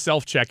you're doing the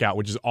self-checkout,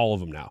 which is all of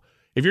them now,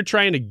 if you're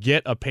trying to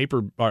get a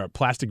paper or a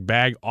plastic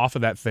bag off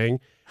of that thing,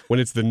 when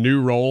it's the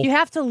new roll, You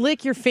have to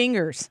lick your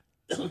fingers.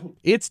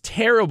 it's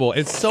terrible.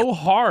 It's so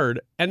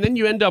hard. And then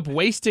you end up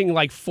wasting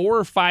like 4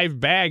 or 5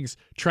 bags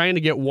trying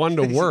to get one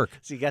to work.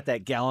 So you got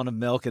that gallon of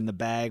milk in the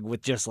bag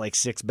with just like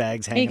 6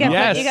 bags You hanging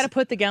got out. to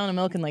put the gallon of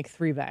milk in like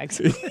 3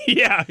 bags.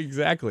 Yeah,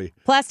 exactly.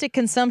 Plastic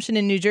consumption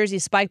in New Jersey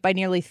spiked by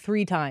nearly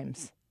 3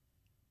 times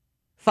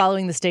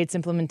following the state's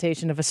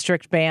implementation of a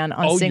strict ban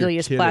on Oh, you're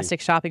single-use kidding. plastic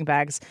shopping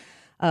bags.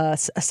 A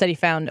study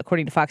found,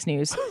 according to Fox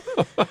News.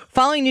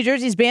 Following New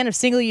Jersey's ban of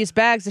single-use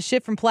bags, the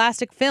shift from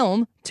plastic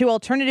film to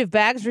alternative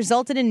bags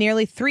resulted in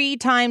nearly 3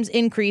 times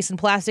increase in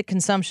plastic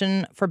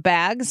consumption for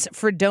bags.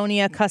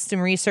 Fredonia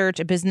Custom Research,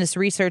 a business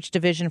research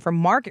division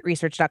from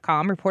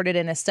MarketResearch.com, reported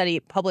in a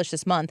study published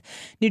this month.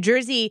 New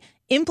Jersey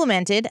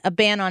implemented a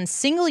ban on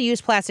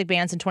single-use plastic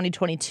bans in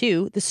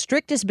 2022, the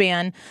strictest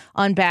ban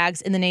on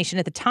bags in the nation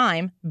at the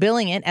time,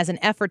 billing it as an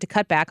effort to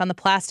cut back on the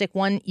plastic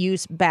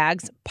one-use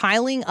bags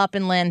piling up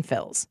in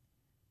landfills.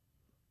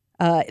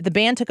 The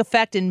ban took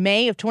effect in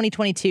May of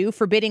 2022,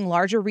 forbidding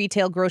larger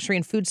retail, grocery,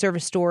 and food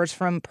service stores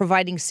from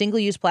providing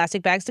single-use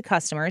plastic bags to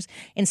customers.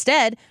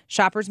 Instead,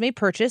 shoppers may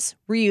purchase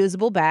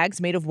reusable bags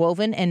made of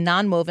woven and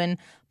non-woven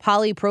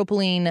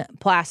polypropylene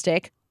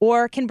plastic,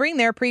 or can bring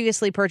their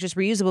previously purchased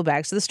reusable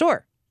bags to the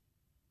store.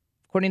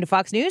 According to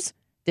Fox News,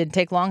 didn't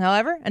take long,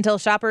 however, until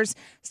shoppers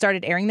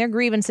started airing their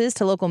grievances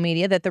to local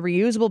media that the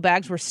reusable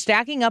bags were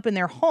stacking up in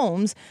their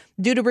homes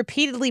due to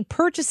repeatedly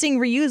purchasing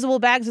reusable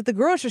bags at the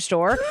grocery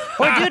store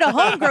or due to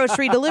home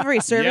grocery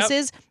delivery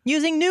services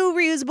using new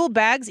reusable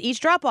bags each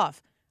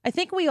drop-off. I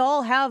think we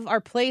all have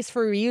our place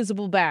for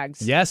reusable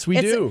bags. Yes,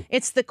 we do.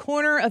 It's the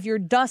corner of your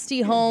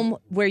dusty home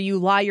where you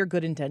lie your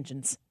good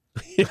intentions.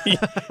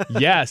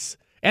 Yes.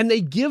 And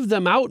they give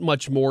them out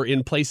much more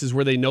in places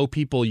where they know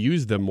people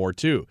use them more,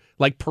 too.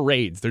 Like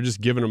parades. They're just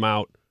giving them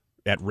out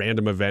at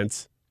random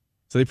events.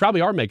 So they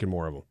probably are making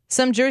more of them.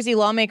 Some Jersey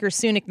lawmakers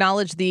soon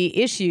acknowledged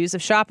the issues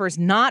of shoppers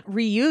not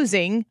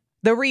reusing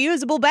the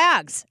reusable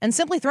bags and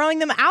simply throwing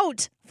them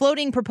out,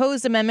 floating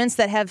proposed amendments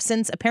that have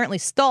since apparently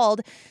stalled,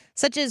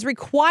 such as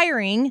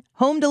requiring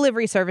home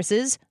delivery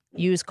services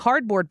use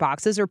cardboard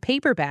boxes or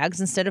paper bags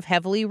instead of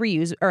heavy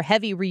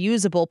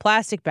reusable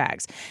plastic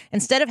bags.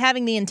 Instead of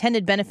having the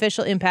intended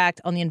beneficial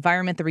impact on the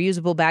environment, the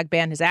reusable bag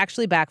ban has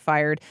actually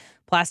backfired.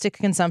 Plastic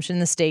consumption in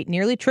the state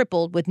nearly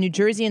tripled, with New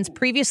Jerseyans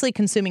previously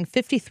consuming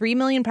 53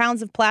 million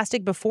pounds of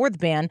plastic before the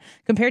ban,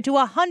 compared to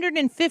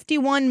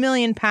 151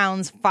 million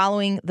pounds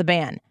following the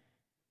ban.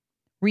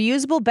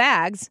 Reusable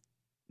bags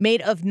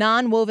made of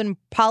non-woven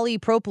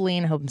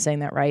polypropylene, I hope I'm saying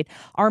that right,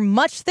 are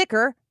much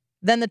thicker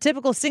than the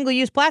typical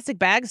single-use plastic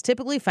bags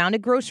typically found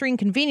at grocery and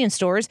convenience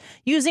stores,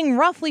 using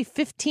roughly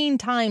 15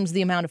 times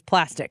the amount of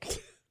plastic,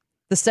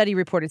 the study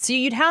reported. So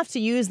you'd have to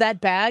use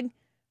that bag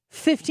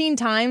 15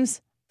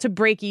 times to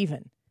break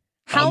even.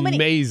 How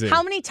Amazing.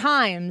 How many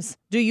times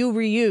do you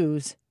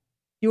reuse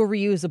your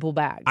reusable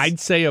bags? I'd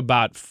say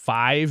about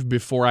 5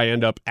 before I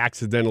end up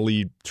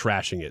accidentally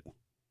trashing it.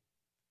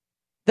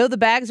 Though the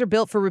bags are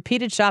built for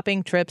repeated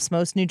shopping trips,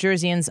 most New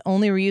Jerseyans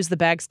only reuse the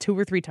bags 2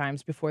 or 3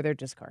 times before they're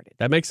discarded.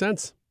 That makes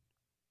sense.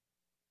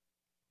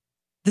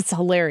 That's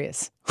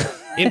hilarious.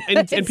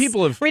 And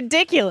people have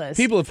ridiculous.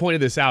 People have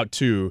pointed this out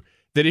too,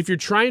 that if you're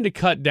trying to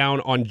cut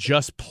down on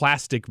just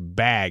plastic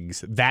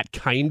bags, that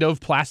kind of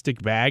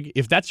plastic bag,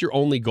 if that's your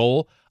only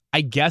goal,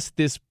 I guess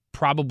this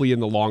probably in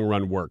the long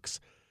run works.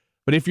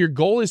 But if your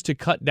goal is to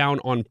cut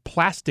down on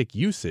plastic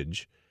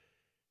usage,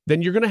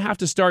 then you're going to have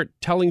to start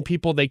telling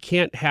people they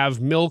can't have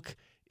milk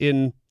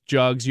in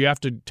jugs. You have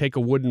to take a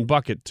wooden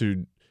bucket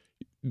to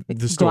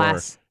the store.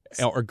 Glass.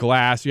 Or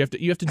glass. You have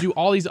to do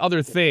all these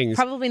other things.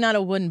 Probably not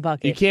a wooden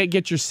bucket. You can't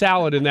get your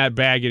salad in that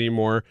bag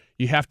anymore.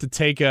 You have to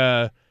take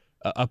a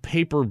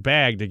paper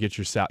bag to get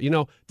your salad. You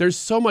know, there's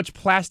so much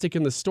plastic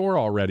in the store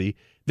already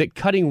that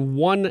cutting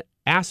one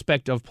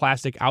aspect of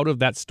plastic out of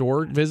that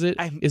store visit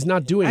is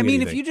not doing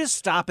anything. If you just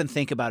stop and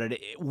think about it,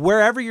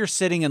 wherever you're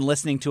sitting and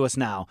listening to us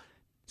now,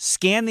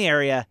 scan the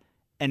area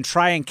and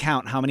try and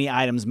count how many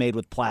items made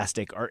with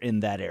plastic are in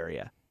that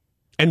area.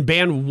 And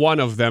ban one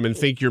of them and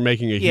think you're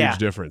making a huge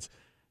difference.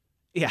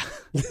 Yeah,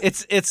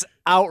 it's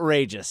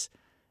outrageous.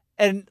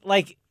 And,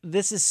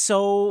 this is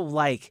so,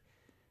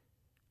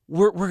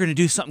 we're going to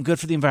do something good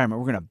for the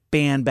environment. We're going to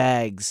ban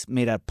bags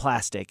made out of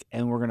plastic,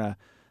 and we're going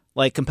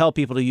to, compel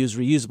people to use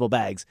reusable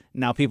bags.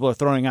 Now people are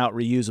throwing out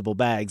reusable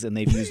bags, and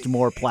they've used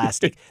more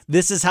plastic.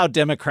 This is how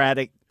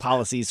Democratic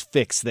policies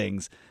fix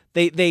things.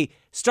 They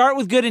start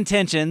with good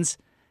intentions,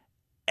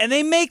 and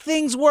they make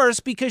things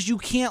worse because you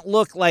can't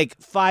look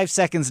 5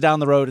 seconds down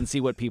the road and see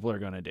what people are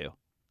going to do.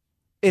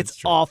 It's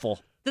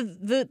awful.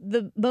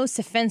 The most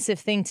offensive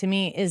thing to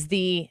me is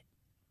the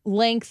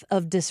length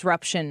of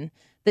disruption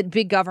that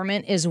big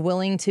government is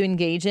willing to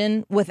engage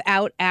in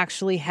without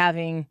actually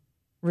having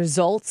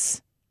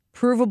results,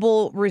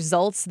 provable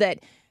results, that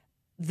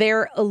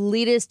their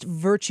elitist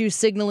virtue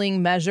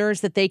signaling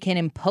measures that they can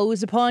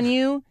impose upon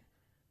you.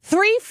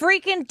 3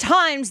 freaking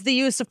times the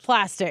use of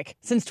plastic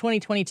since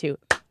 2022.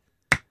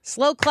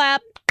 Slow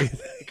clap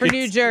for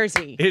New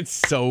Jersey. It's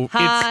so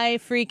high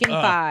freaking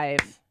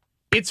 5.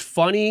 It's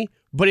funny.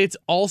 But it's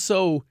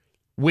also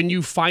when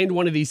you find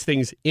one of these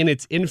things in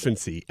its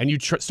infancy and you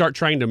start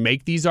trying to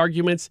make these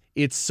arguments,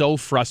 it's so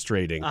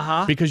frustrating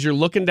because you're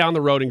looking down the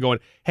road and going,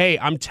 hey,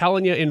 I'm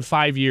telling you in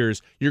 5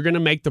 years, you're going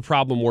to make the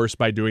problem worse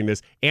by doing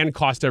this and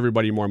cost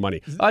everybody more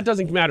money. It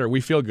doesn't matter.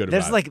 We feel good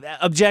about it. There's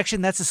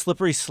objection. That's a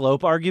slippery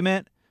slope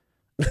argument.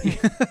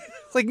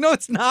 No,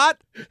 it's not.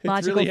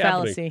 Logical really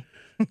fallacy.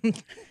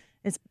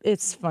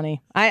 It's funny.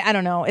 I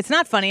don't know. It's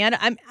not funny.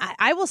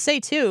 I will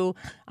say, too,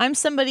 I'm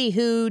somebody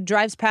who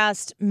drives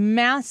past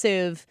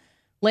massive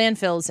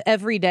landfills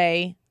every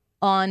day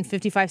on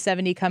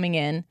 5570 coming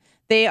in.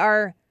 They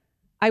are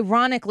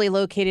ironically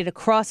located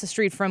across the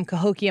street from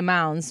Cahokia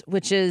Mounds,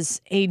 which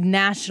is a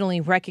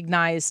nationally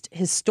recognized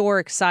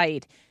historic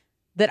site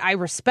that I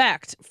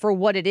respect for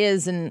what it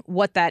is and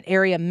what that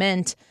area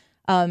meant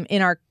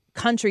in our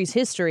country's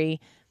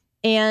history.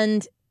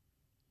 And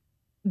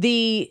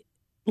the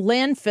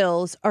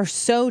landfills are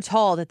so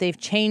tall that they've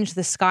changed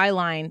the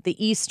skyline,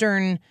 the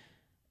eastern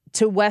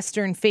to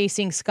western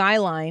facing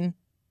skyline,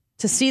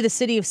 to see the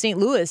city of St.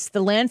 Louis.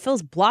 The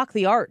landfills block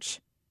the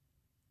arch.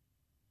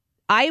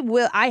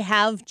 I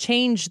have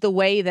changed the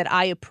way that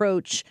I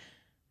approach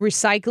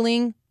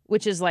recycling,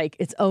 which is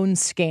its own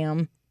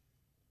scam.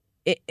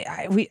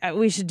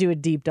 We should do a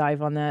deep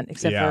dive on that,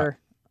 except for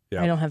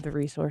I don't have the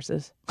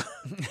resources.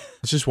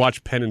 Let's just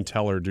watch Penn and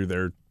Teller do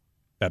their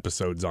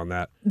episodes on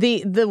that.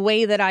 The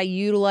way that I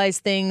utilize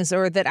things,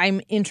 or that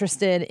I'm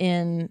interested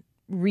in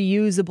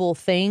reusable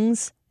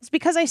things, is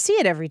because I see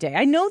it every day.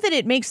 I know that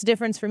it makes a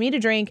difference for me to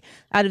drink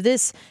out of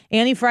this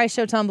Annie Frey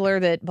Show tumbler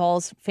that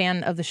Ball's,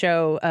 fan of the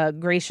show,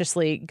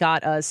 graciously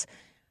got us.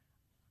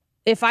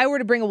 If I were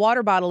to bring a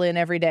water bottle in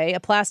every day, a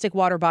plastic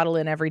water bottle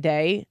in every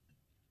day,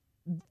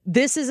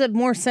 this is a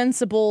more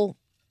sensible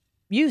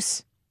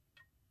use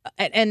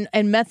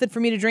and method for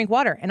me to drink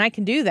water. And I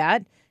can do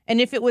that.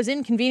 And if it was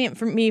inconvenient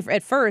for me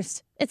at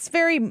first, it's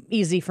very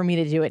easy for me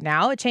to do it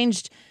now. It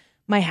changed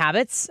my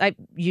habits. I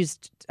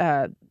used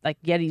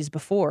Yetis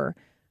before,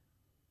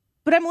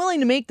 but I'm willing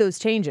to make those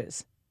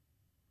changes.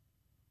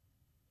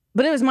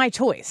 But it was my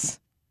choice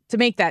to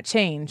make that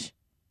change.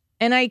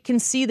 And I can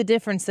see the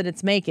difference that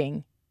it's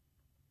making.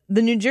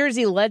 The New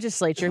Jersey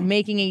legislature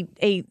making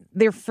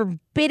they're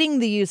forbidding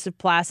the use of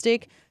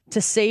plastic to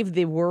save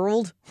the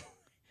world.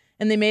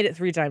 And they made it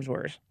 3 times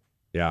worse.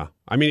 Yeah.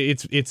 I mean,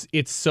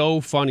 it's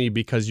so funny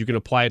because you can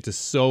apply it to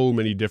so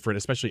many different,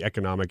 especially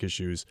economic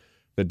issues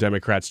that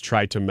Democrats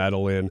try to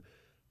meddle in.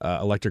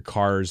 Electric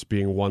cars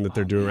being one that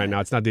they're doing right now.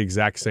 It's not the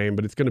exact same,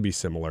 but it's going to be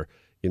similar.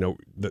 You know,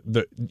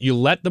 you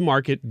let the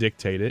market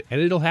dictate it, and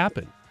it'll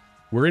happen.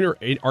 We're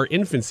in our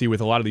infancy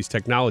with a lot of these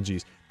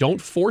technologies. Don't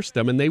force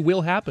them, and they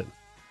will happen.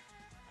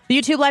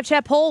 The YouTube live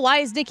chat poll, why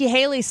is Nikki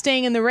Haley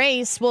staying in the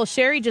race? Well,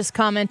 Sherry just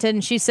commented,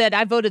 and she said,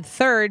 I voted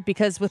third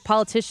because with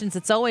politicians,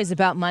 it's always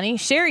about money.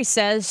 Sherry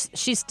says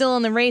she's still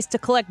in the race to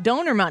collect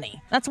donor money.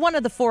 That's one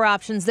of the 4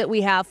 options that we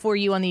have for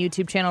you on the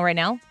YouTube channel right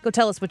now. Go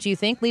tell us what you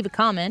think. Leave a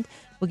comment.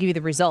 We'll give you the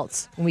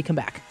results when we come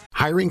back.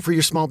 Hiring for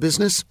your small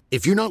business?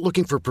 If you're not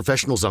looking for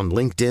professionals on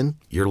LinkedIn,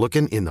 you're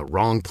looking in the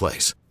wrong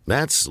place.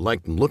 That's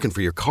like looking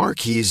for your car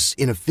keys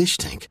in a fish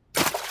tank.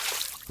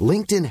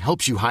 LinkedIn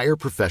helps you hire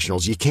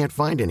professionals you can't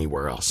find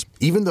anywhere else,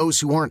 even those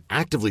who aren't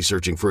actively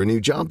searching for a new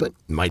job but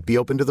might be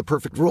open to the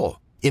perfect role.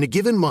 In a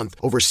given month,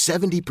 over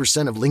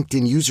 70% of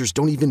LinkedIn users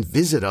don't even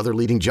visit other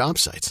leading job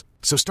sites.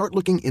 So start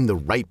looking in the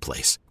right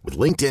place. With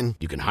LinkedIn,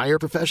 you can hire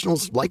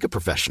professionals like a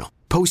professional.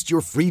 Post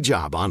your free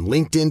job on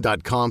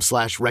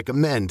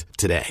linkedin.com/recommend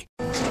today.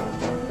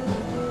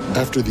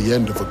 After the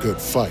end of a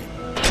good fight,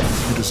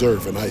 you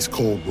deserve an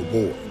ice-cold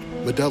reward.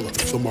 Modelo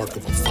is the mark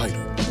of a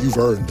fighter. You've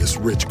earned this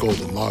rich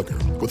golden lager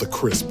with a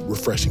crisp,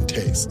 refreshing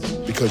taste.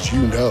 Because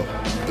you know,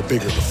 the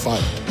bigger the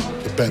fight,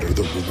 the better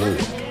the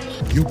reward.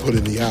 You put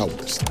in the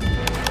hours,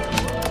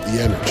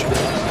 the energy,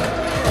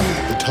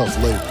 the tough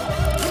labor.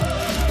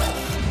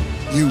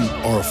 You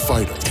are a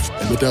fighter,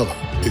 and Modelo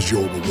is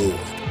your reward.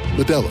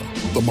 Modelo,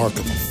 the mark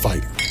of a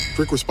fighter.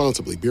 Drink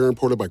responsibly. Beer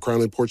imported by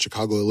Crown Imports,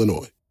 Chicago,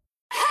 Illinois.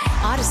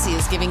 Odyssey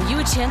is giving you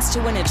a chance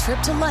to win a trip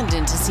to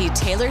London to see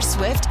Taylor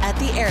Swift at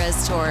the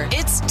Eras Tour.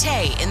 It's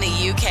Tay in the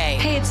UK.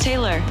 Hey, it's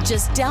Taylor.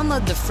 Just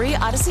download the free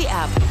Odyssey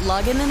app,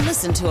 log in and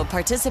listen to a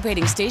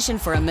participating station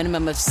for a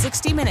minimum of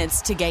 60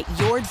 minutes to get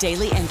your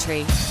daily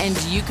entry. And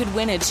you could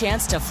win a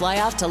chance to fly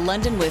off to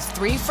London with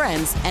 3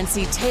 friends and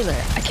see Taylor.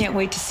 I can't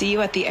wait to see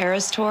you at the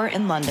Eras Tour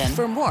in London.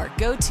 For more,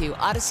 go to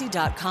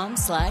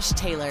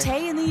odyssey.com/Taylor.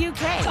 Tay in the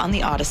UK. It's on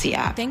the Odyssey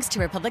app. Thanks to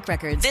Republic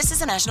Records. This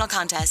is a national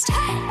contest.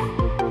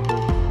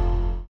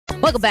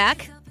 Welcome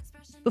back.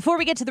 Before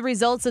we get to the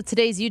results of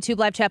today's YouTube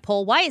live chat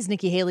poll, why is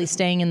Nikki Haley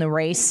staying in the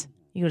race?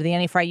 You go to the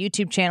Annie Frey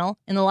YouTube channel.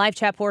 In the live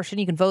chat portion,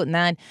 you can vote in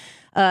that.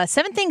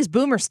 7 things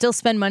boomers still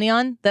spend money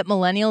on that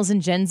millennials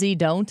and Gen Z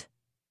don't.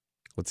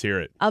 Let's hear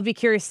it. I'll be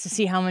curious to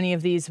see how many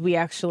of these we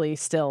actually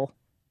still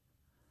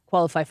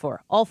qualify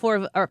for. All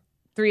 4 or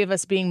 3 of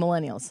us being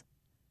millennials.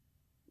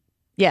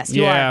 Yes,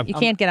 you are. You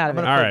can't get out of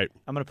it. All right.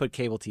 I'm going to put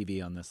cable TV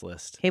on this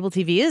list. Cable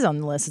TV is on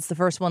the list. It's the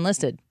first one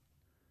listed.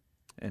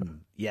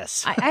 And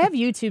yes. I have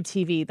YouTube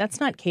TV. That's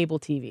not cable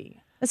TV.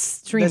 That's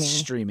streaming. That's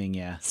streaming,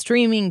 yeah.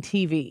 Streaming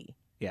TV.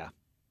 Yeah.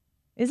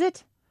 Is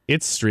it?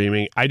 It's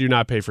streaming. I do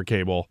not pay for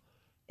cable.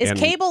 Is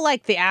cable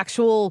like the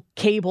actual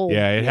cable?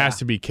 Yeah, it has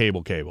to be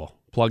cable.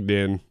 Plugged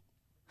in.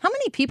 How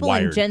many people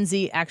wired. in Gen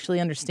Z actually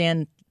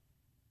understand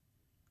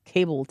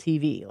cable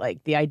TV?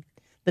 Like the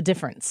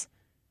difference?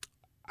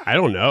 I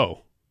don't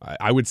know.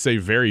 I would say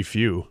very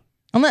few.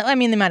 I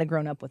mean, they might have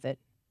grown up with it.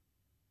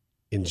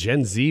 In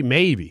Gen Z,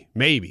 maybe.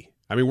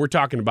 I mean, we're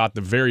talking about the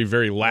very,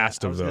 very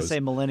last of those. I was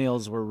going to say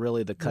millennials were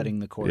really the cutting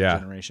the cord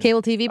generation.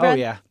 Cable TV, Brad? Oh,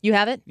 yeah. You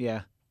have it?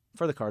 Yeah.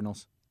 For the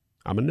Cardinals.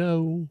 I'm a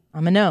no.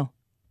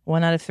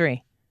 1 out of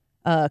 3.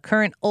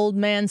 Current old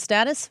man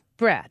status,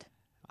 Brad.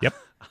 Yep.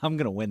 I'm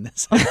going to win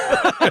this.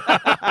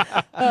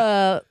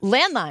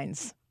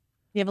 Landlines.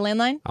 You have a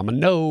landline? I'm a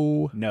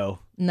no.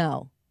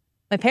 No.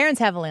 My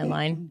parents have a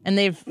landline, and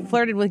they've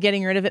flirted with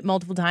getting rid of it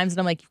multiple times, and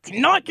I'm like, you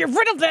cannot get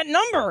rid of that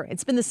number.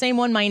 It's been the same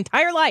one my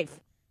entire life.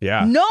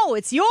 Yeah. No,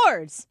 it's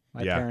yours.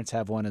 My parents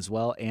have one as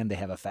well, and they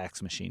have a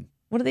fax machine.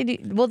 What do they do?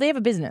 Well, they have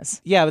a business.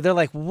 Yeah, but they're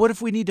like, what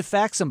if we need to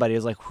fax somebody? I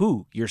was like,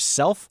 who?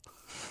 Yourself?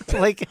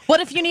 Like, what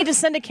if you need to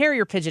send a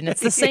carrier pigeon? It's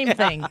the same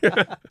thing.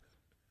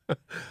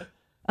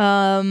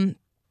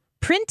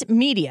 Print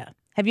media.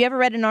 Have you ever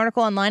read an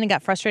article online and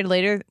got frustrated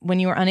later when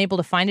you were unable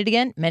to find it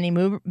again? Many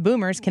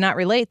boomers cannot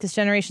relate. This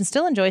generation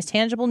still enjoys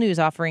tangible news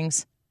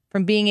offerings,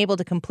 from being able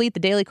to complete the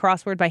daily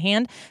crossword by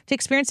hand to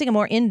experiencing a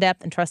more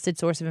in-depth and trusted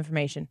source of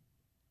information.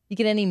 You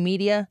get any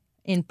media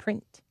in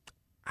print?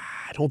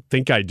 I don't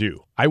think I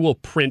do. I will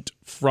print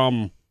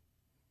from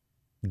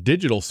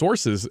digital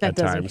sources That at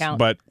doesn't times, count.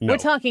 but no. We're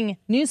talking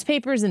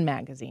newspapers and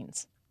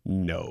magazines.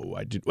 No,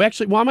 I did. Well,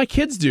 actually, my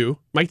kids do.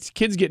 My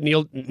kids get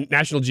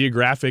National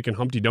Geographic and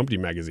Humpty Dumpty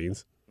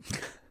magazines,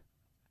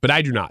 but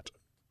I do not.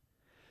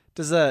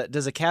 Does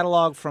a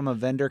catalog from a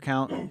vendor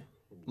count?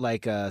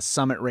 Like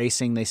Summit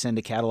Racing, they send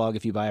a catalog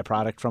if you buy a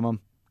product from them.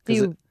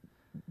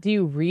 Do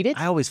you read it?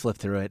 I always flip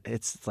through it.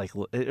 It's like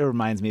it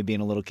reminds me of being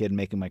a little kid and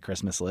making my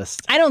Christmas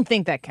list. I don't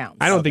think that counts.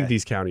 I don't think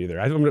these count either.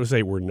 I'm going to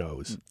say we're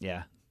no's.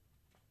 Yeah,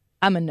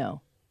 I'm a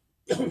no.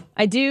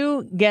 I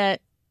do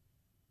get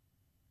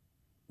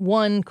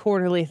one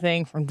quarterly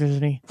thing from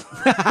Disney.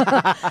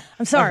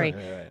 I'm sorry.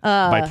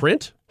 By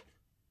print?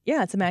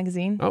 Yeah, it's a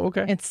magazine. Oh,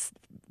 okay. It's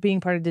being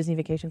part of Disney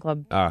Vacation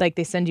Club. Like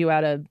they send you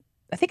out I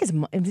think it's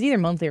either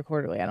monthly or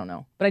quarterly. I don't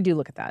know, but I do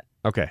look at that.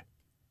 Okay.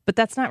 But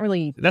that's not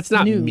really That's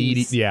not news.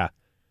 meaty. Yeah.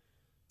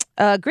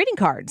 Greeting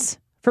cards.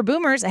 For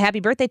boomers, a happy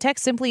birthday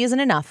text simply isn't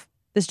enough.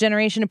 This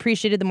generation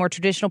appreciated the more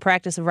traditional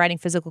practice of writing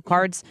physical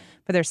cards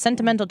for their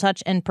sentimental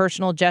touch and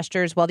personal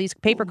gestures. While these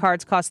paper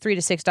cards cost $3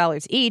 to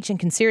 $6 each and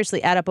can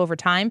seriously add up over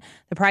time,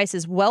 the price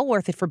is well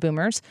worth it for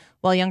boomers.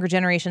 While younger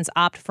generations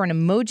opt for an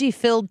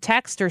emoji-filled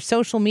text or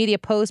social media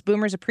post,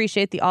 boomers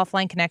appreciate the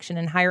offline connection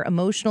and higher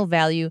emotional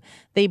value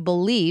they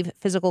believe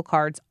physical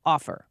cards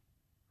offer.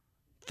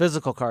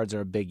 Physical cards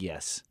are a big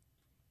yes.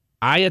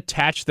 I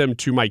attach them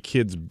to my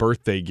kids'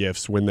 birthday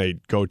gifts when they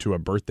go to a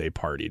birthday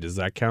party. Does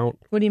that count?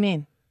 What do you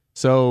mean?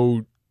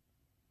 So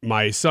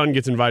my son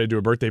gets invited to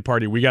a birthday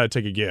party. We got to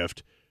take a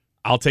gift.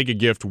 I'll take a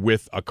gift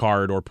with a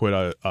card or put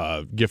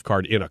a gift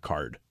card in a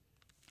card.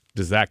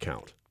 Does that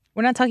count?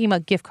 We're not talking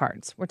about gift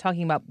cards. We're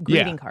talking about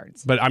greeting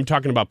cards. But I'm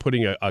talking about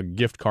putting a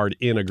gift card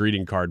in a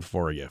greeting card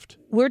for a gift.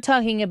 We're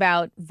talking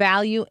about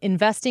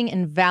investing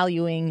and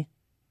valuing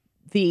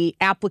the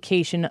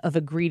application of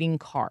a greeting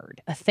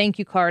card, a thank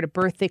you card, a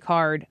birthday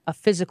card, a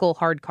physical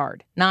hard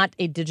card, not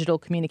a digital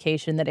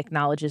communication that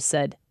acknowledges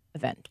said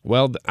event.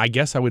 Well, I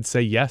guess I would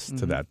say yes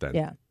to that then.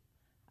 Yeah.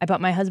 I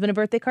bought my husband a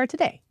birthday card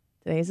today.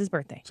 Today is his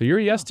birthday. So you're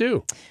a yes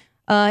too.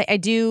 I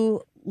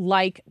do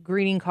like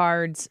greeting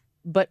cards,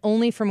 but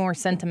only for more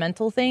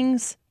sentimental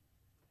things.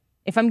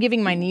 If I'm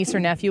giving my niece or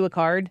nephew a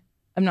card,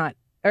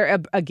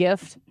 a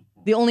gift,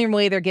 the only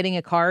way they're getting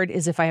a card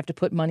is if I have to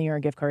put money or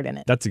a gift card in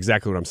it. That's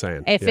exactly what I'm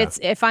saying.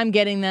 If I'm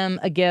getting them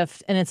a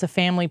gift and it's a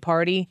family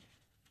party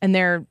and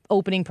they're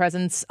opening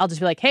presents, I'll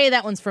just be like, hey,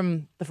 that one's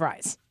from the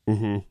Fries.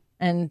 Mm-hmm.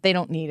 And they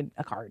don't need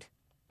a card.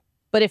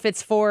 But if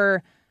it's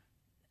for,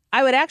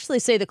 I would actually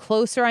say the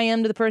closer I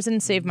am to the person,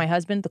 save my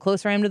husband, the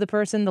closer I am to the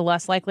person, the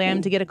less likely I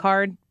am to get a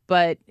card.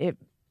 But yeah.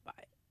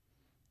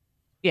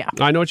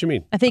 I know what you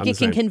mean. I think it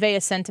can convey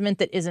a sentiment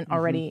that isn't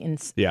already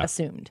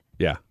assumed.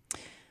 Yeah.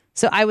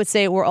 So I would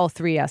say we're all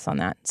 3 yes on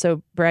that.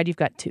 So Brad, you've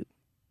got 2.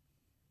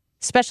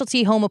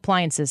 Specialty home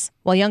appliances.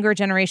 While younger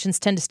generations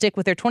tend to stick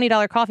with their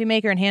 $20 coffee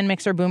maker and hand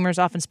mixer, boomers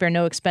often spare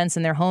no expense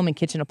in their home and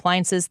kitchen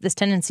appliances. This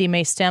tendency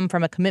may stem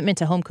from a commitment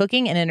to home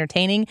cooking and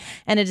entertaining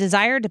and a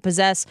desire to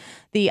possess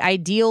the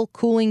ideal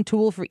cooling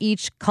tool for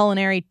each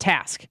culinary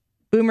task.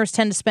 Boomers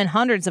tend to spend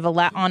hundreds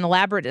on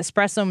elaborate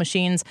espresso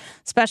machines,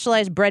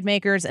 specialized bread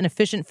makers, and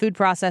efficient food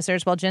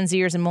processors, while Gen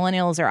Zers and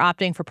millennials are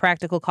opting for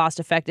practical,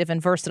 cost-effective,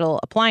 and versatile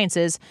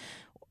appliances.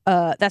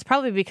 That's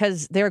probably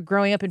because they're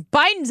growing up in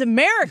Biden's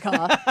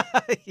America.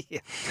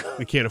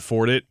 We can't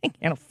afford it. They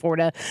can't afford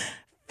a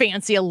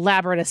fancy,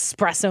 elaborate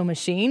espresso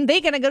machine.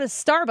 They're going to go to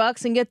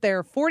Starbucks and get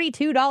their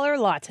 $42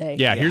 latte.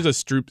 Yeah, here's a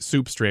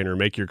soup strainer.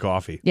 Make your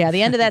coffee. Yeah,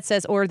 the end of that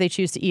says, or they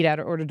choose to eat out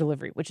or order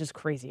delivery, which is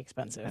crazy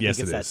expensive. Yes,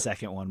 it's it that is.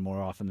 second one more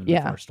often than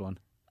the first one.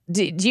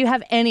 Do you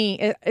have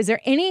is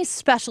there any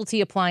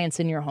specialty appliance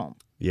in your home?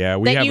 Yeah,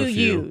 we have you a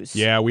few. use?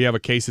 Yeah, we have a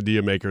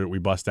quesadilla maker that we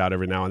bust out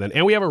every now and then.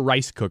 And we have a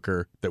rice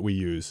cooker that we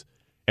use.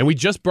 And we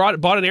just bought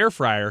an air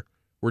fryer.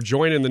 We're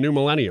joining the new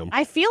millennium.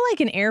 I feel like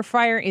an air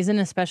fryer isn't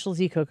a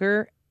specialty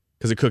cooker.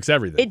 Because it cooks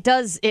everything. It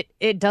does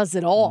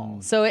it all.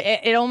 So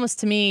it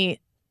almost, to me,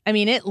 I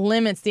mean, it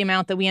limits the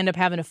amount that we end up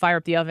having to fire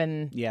up the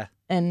oven. Yeah.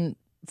 And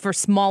for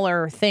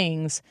smaller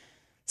things.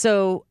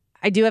 So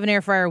I do have an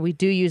air fryer. We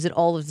do use it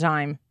all the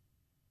time.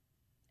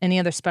 Any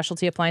other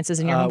specialty appliances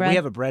in your home, Brad? We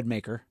have a bread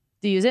maker.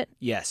 Do you use it?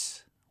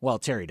 Yes. Well,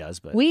 Terry does,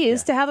 but we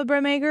used to have a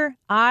bread maker.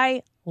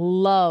 I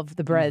love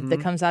the bread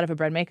that comes out of a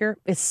bread maker.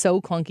 It's so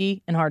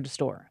clunky and hard to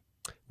store.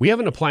 We have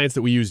an appliance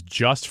that we use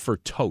just for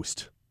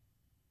toast.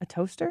 A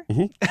toaster?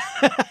 Mm-hmm.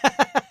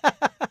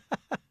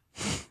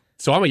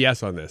 So I'm a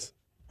yes on this.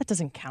 That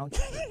doesn't count.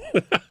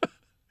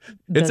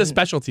 It's a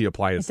specialty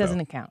appliance. It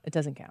doesn't count. It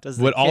doesn't count.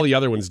 What all the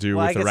other ones do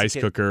with the rice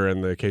cooker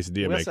and the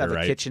quesadilla we also maker, have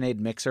right? a KitchenAid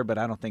mixer, but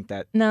I don't think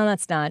that. No,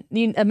 that's not.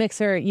 You need a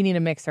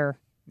mixer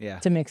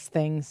to mix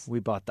things. We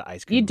bought the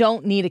ice cream. You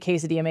don't need a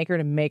quesadilla maker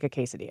to make a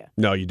quesadilla.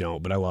 No, you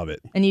don't, but I love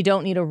it. And you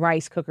don't need a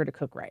rice cooker to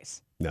cook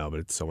rice. No, but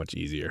it's so much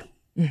easier.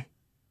 You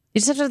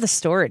just have to have the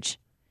storage.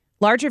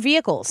 Larger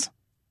vehicles.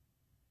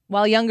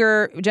 While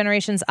younger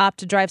generations opt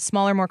to drive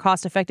smaller, more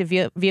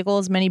cost-effective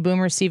vehicles, many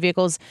boomers see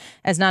vehicles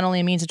as not only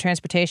a means of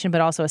transportation, but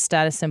also a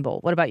status symbol.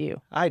 What about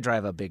you? I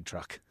drive a big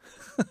truck.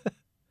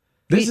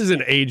 This is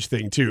an age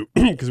thing, too,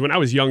 because when I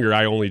was younger,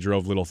 I only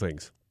drove little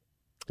things.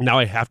 Now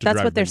I have to drive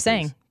That's what they're big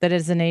saying, things. that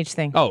it's an age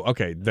thing. Oh,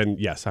 okay. Then,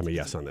 yes, I'm a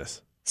yes on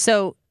this.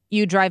 So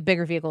you drive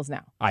bigger vehicles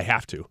now? I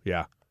have to,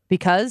 yeah.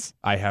 Because?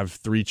 I have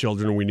 3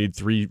 children and we need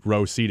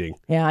 3-row seating.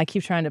 Yeah, I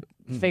keep trying to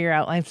figure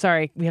out. I'm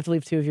sorry, we have to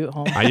leave 2 of you at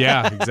home.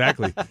 Yeah,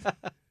 exactly.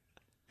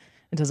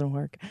 It doesn't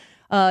work.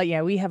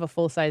 Yeah, we have a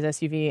full-size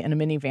SUV and a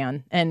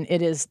minivan, and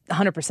it is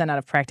 100% out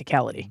of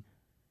practicality.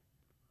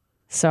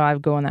 So I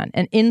would go on that.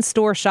 And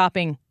in-store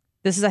shopping.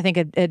 This is, I think,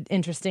 an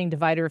interesting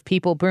divider of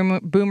people.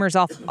 Boomers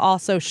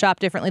also shop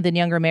differently than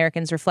younger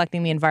Americans,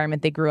 reflecting the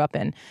environment they grew up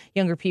in.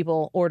 Younger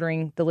people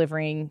ordering,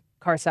 delivering,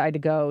 car side to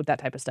go, that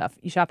type of stuff.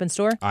 You shop in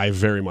store? I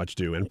very much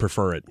do and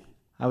prefer it.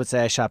 I would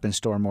say I shop in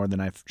store more than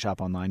I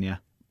shop online, yeah.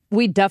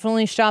 We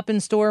definitely shop in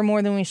store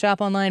more than we shop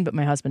online, but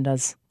my husband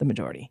does the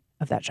majority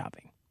of that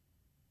shopping.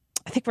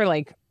 I think we're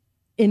like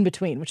in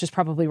between, which is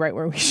probably right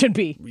where we should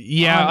be.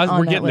 Yeah, on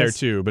we're that getting there list.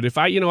 too. But if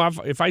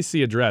I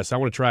see a dress, I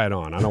want to try it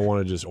on. I don't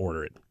want to just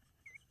order it.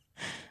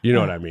 You know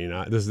what I mean?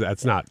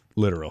 That's not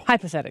literal.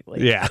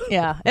 Hypothetically. Yeah.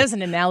 Yeah. As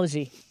an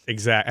analogy.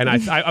 Exactly.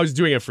 And I was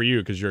doing it for you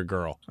because you're a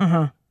girl.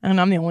 Uh-huh. And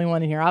I'm the only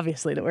one in here,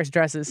 obviously, that wears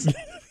dresses.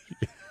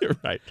 You're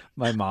right.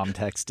 My mom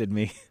texted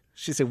me.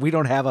 She said, we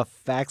don't have a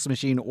fax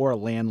machine or a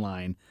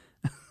landline.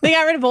 They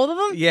got rid of both of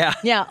them? Yeah.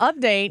 Yeah,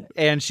 update.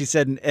 And she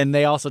said, and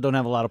they also don't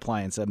have a lot of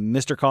appliances. A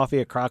Mr. Coffee,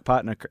 a crock pot,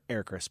 and an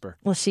air crisper.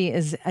 Well, she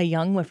is a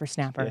young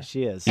whippersnapper. Yeah,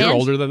 she is. You're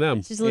older than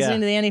them. She's listening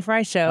to the Annie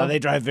Frey Show. Oh, they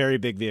drive very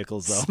big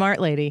vehicles, though. Smart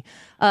lady.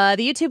 The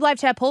YouTube live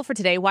chat poll for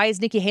today, why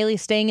is Nikki Haley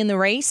staying in the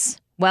race?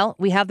 Well,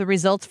 we have the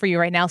results for you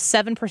right now.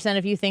 7%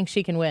 of you think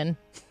she can win.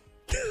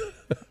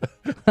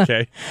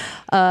 Okay.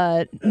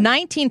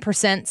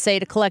 19% say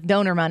to collect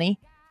donor money.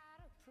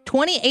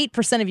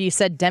 28% of you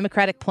said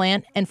Democratic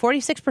plan, and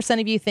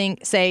 46% of you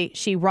say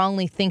she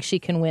wrongly thinks she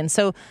can win.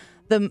 So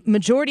the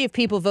majority of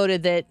people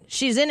voted that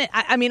she's in it.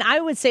 I mean,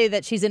 I would say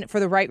that she's in it for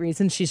the right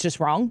reasons. She's just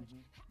wrong.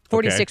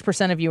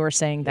 46% of you are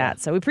saying that.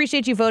 So we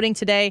appreciate you voting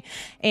today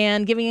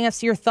and giving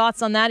us your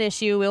thoughts on that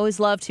issue. We always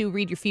love to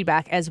read your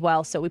feedback as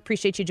well. So we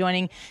appreciate you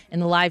joining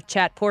in the live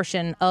chat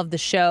portion of the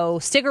show.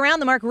 Stick around.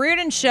 The Mark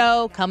Reardon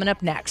Show coming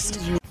up next.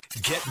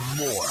 Get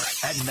more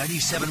at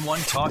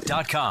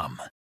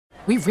 971talk.com.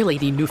 We really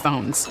need new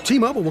phones.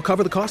 T-Mobile will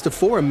cover the cost of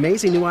 4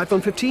 amazing new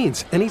iPhone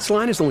 15s, and each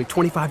line is only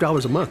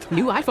 $25 a month.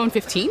 New iPhone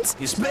 15s?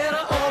 It's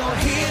better over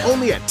here.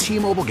 Only at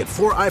T-Mobile, get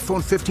 4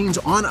 iPhone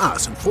 15s on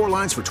us and 4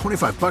 lines for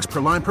 $25 per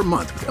line per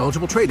month with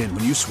eligible trade-in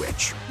when you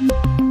switch.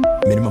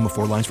 Minimum of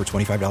 4 lines for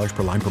 $25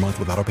 per line per month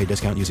with autopay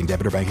discount using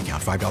debit or bank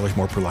account. $5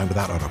 more per line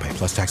without autopay,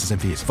 plus taxes and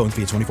fees. Phone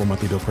fee at 24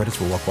 monthly bill credits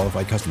for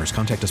well-qualified customers.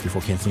 Contact us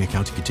before canceling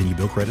account to continue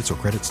bill credits or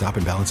credit stop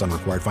and balance on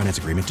required finance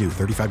agreement due.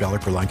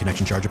 $35 per line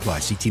connection charge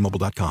applies. See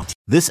T-Mobile.com.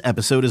 This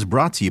episode is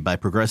brought to you by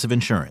Progressive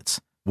Insurance.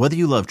 Whether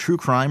you love true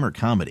crime or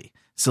comedy,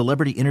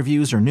 celebrity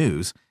interviews or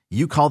news,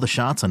 you call the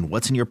shots on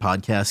what's in your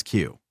podcast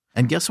queue.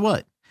 And guess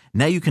what?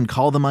 Now you can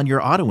call them on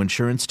your auto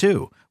insurance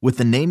too with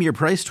the Name Your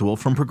Price tool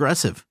from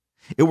Progressive.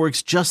 It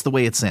works just the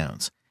way it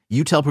sounds.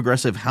 You tell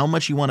Progressive how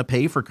much you want to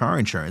pay for car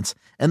insurance,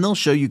 and they'll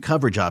show you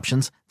coverage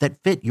options that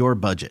fit your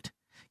budget.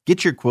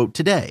 Get your quote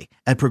today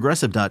at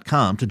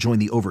Progressive.com to join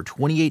the over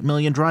 28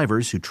 million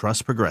drivers who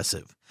trust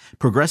Progressive.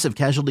 Progressive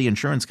Casualty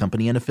Insurance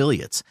Company and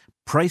Affiliates.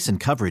 Price and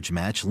coverage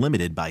match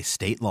limited by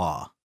state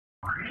law.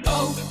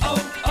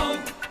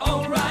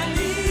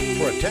 O'Reilly.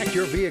 Protect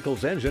your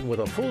vehicle's engine with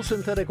a full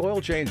synthetic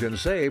oil change and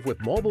save with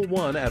Mobile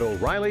One at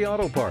O'Reilly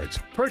Auto Parts.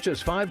 Purchase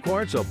 5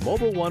 quarts of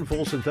Mobile One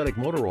full synthetic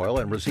motor oil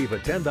and receive a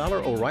 $10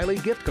 O'Reilly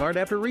gift card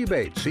after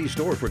rebate. See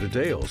store for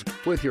details.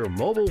 With your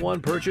Mobile One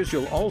purchase,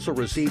 you'll also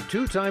receive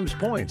 2 times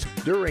points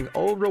during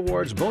O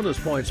Rewards Bonus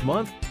Points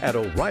Month at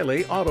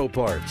O'Reilly Auto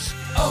Parts.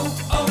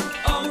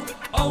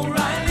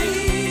 O'Reilly.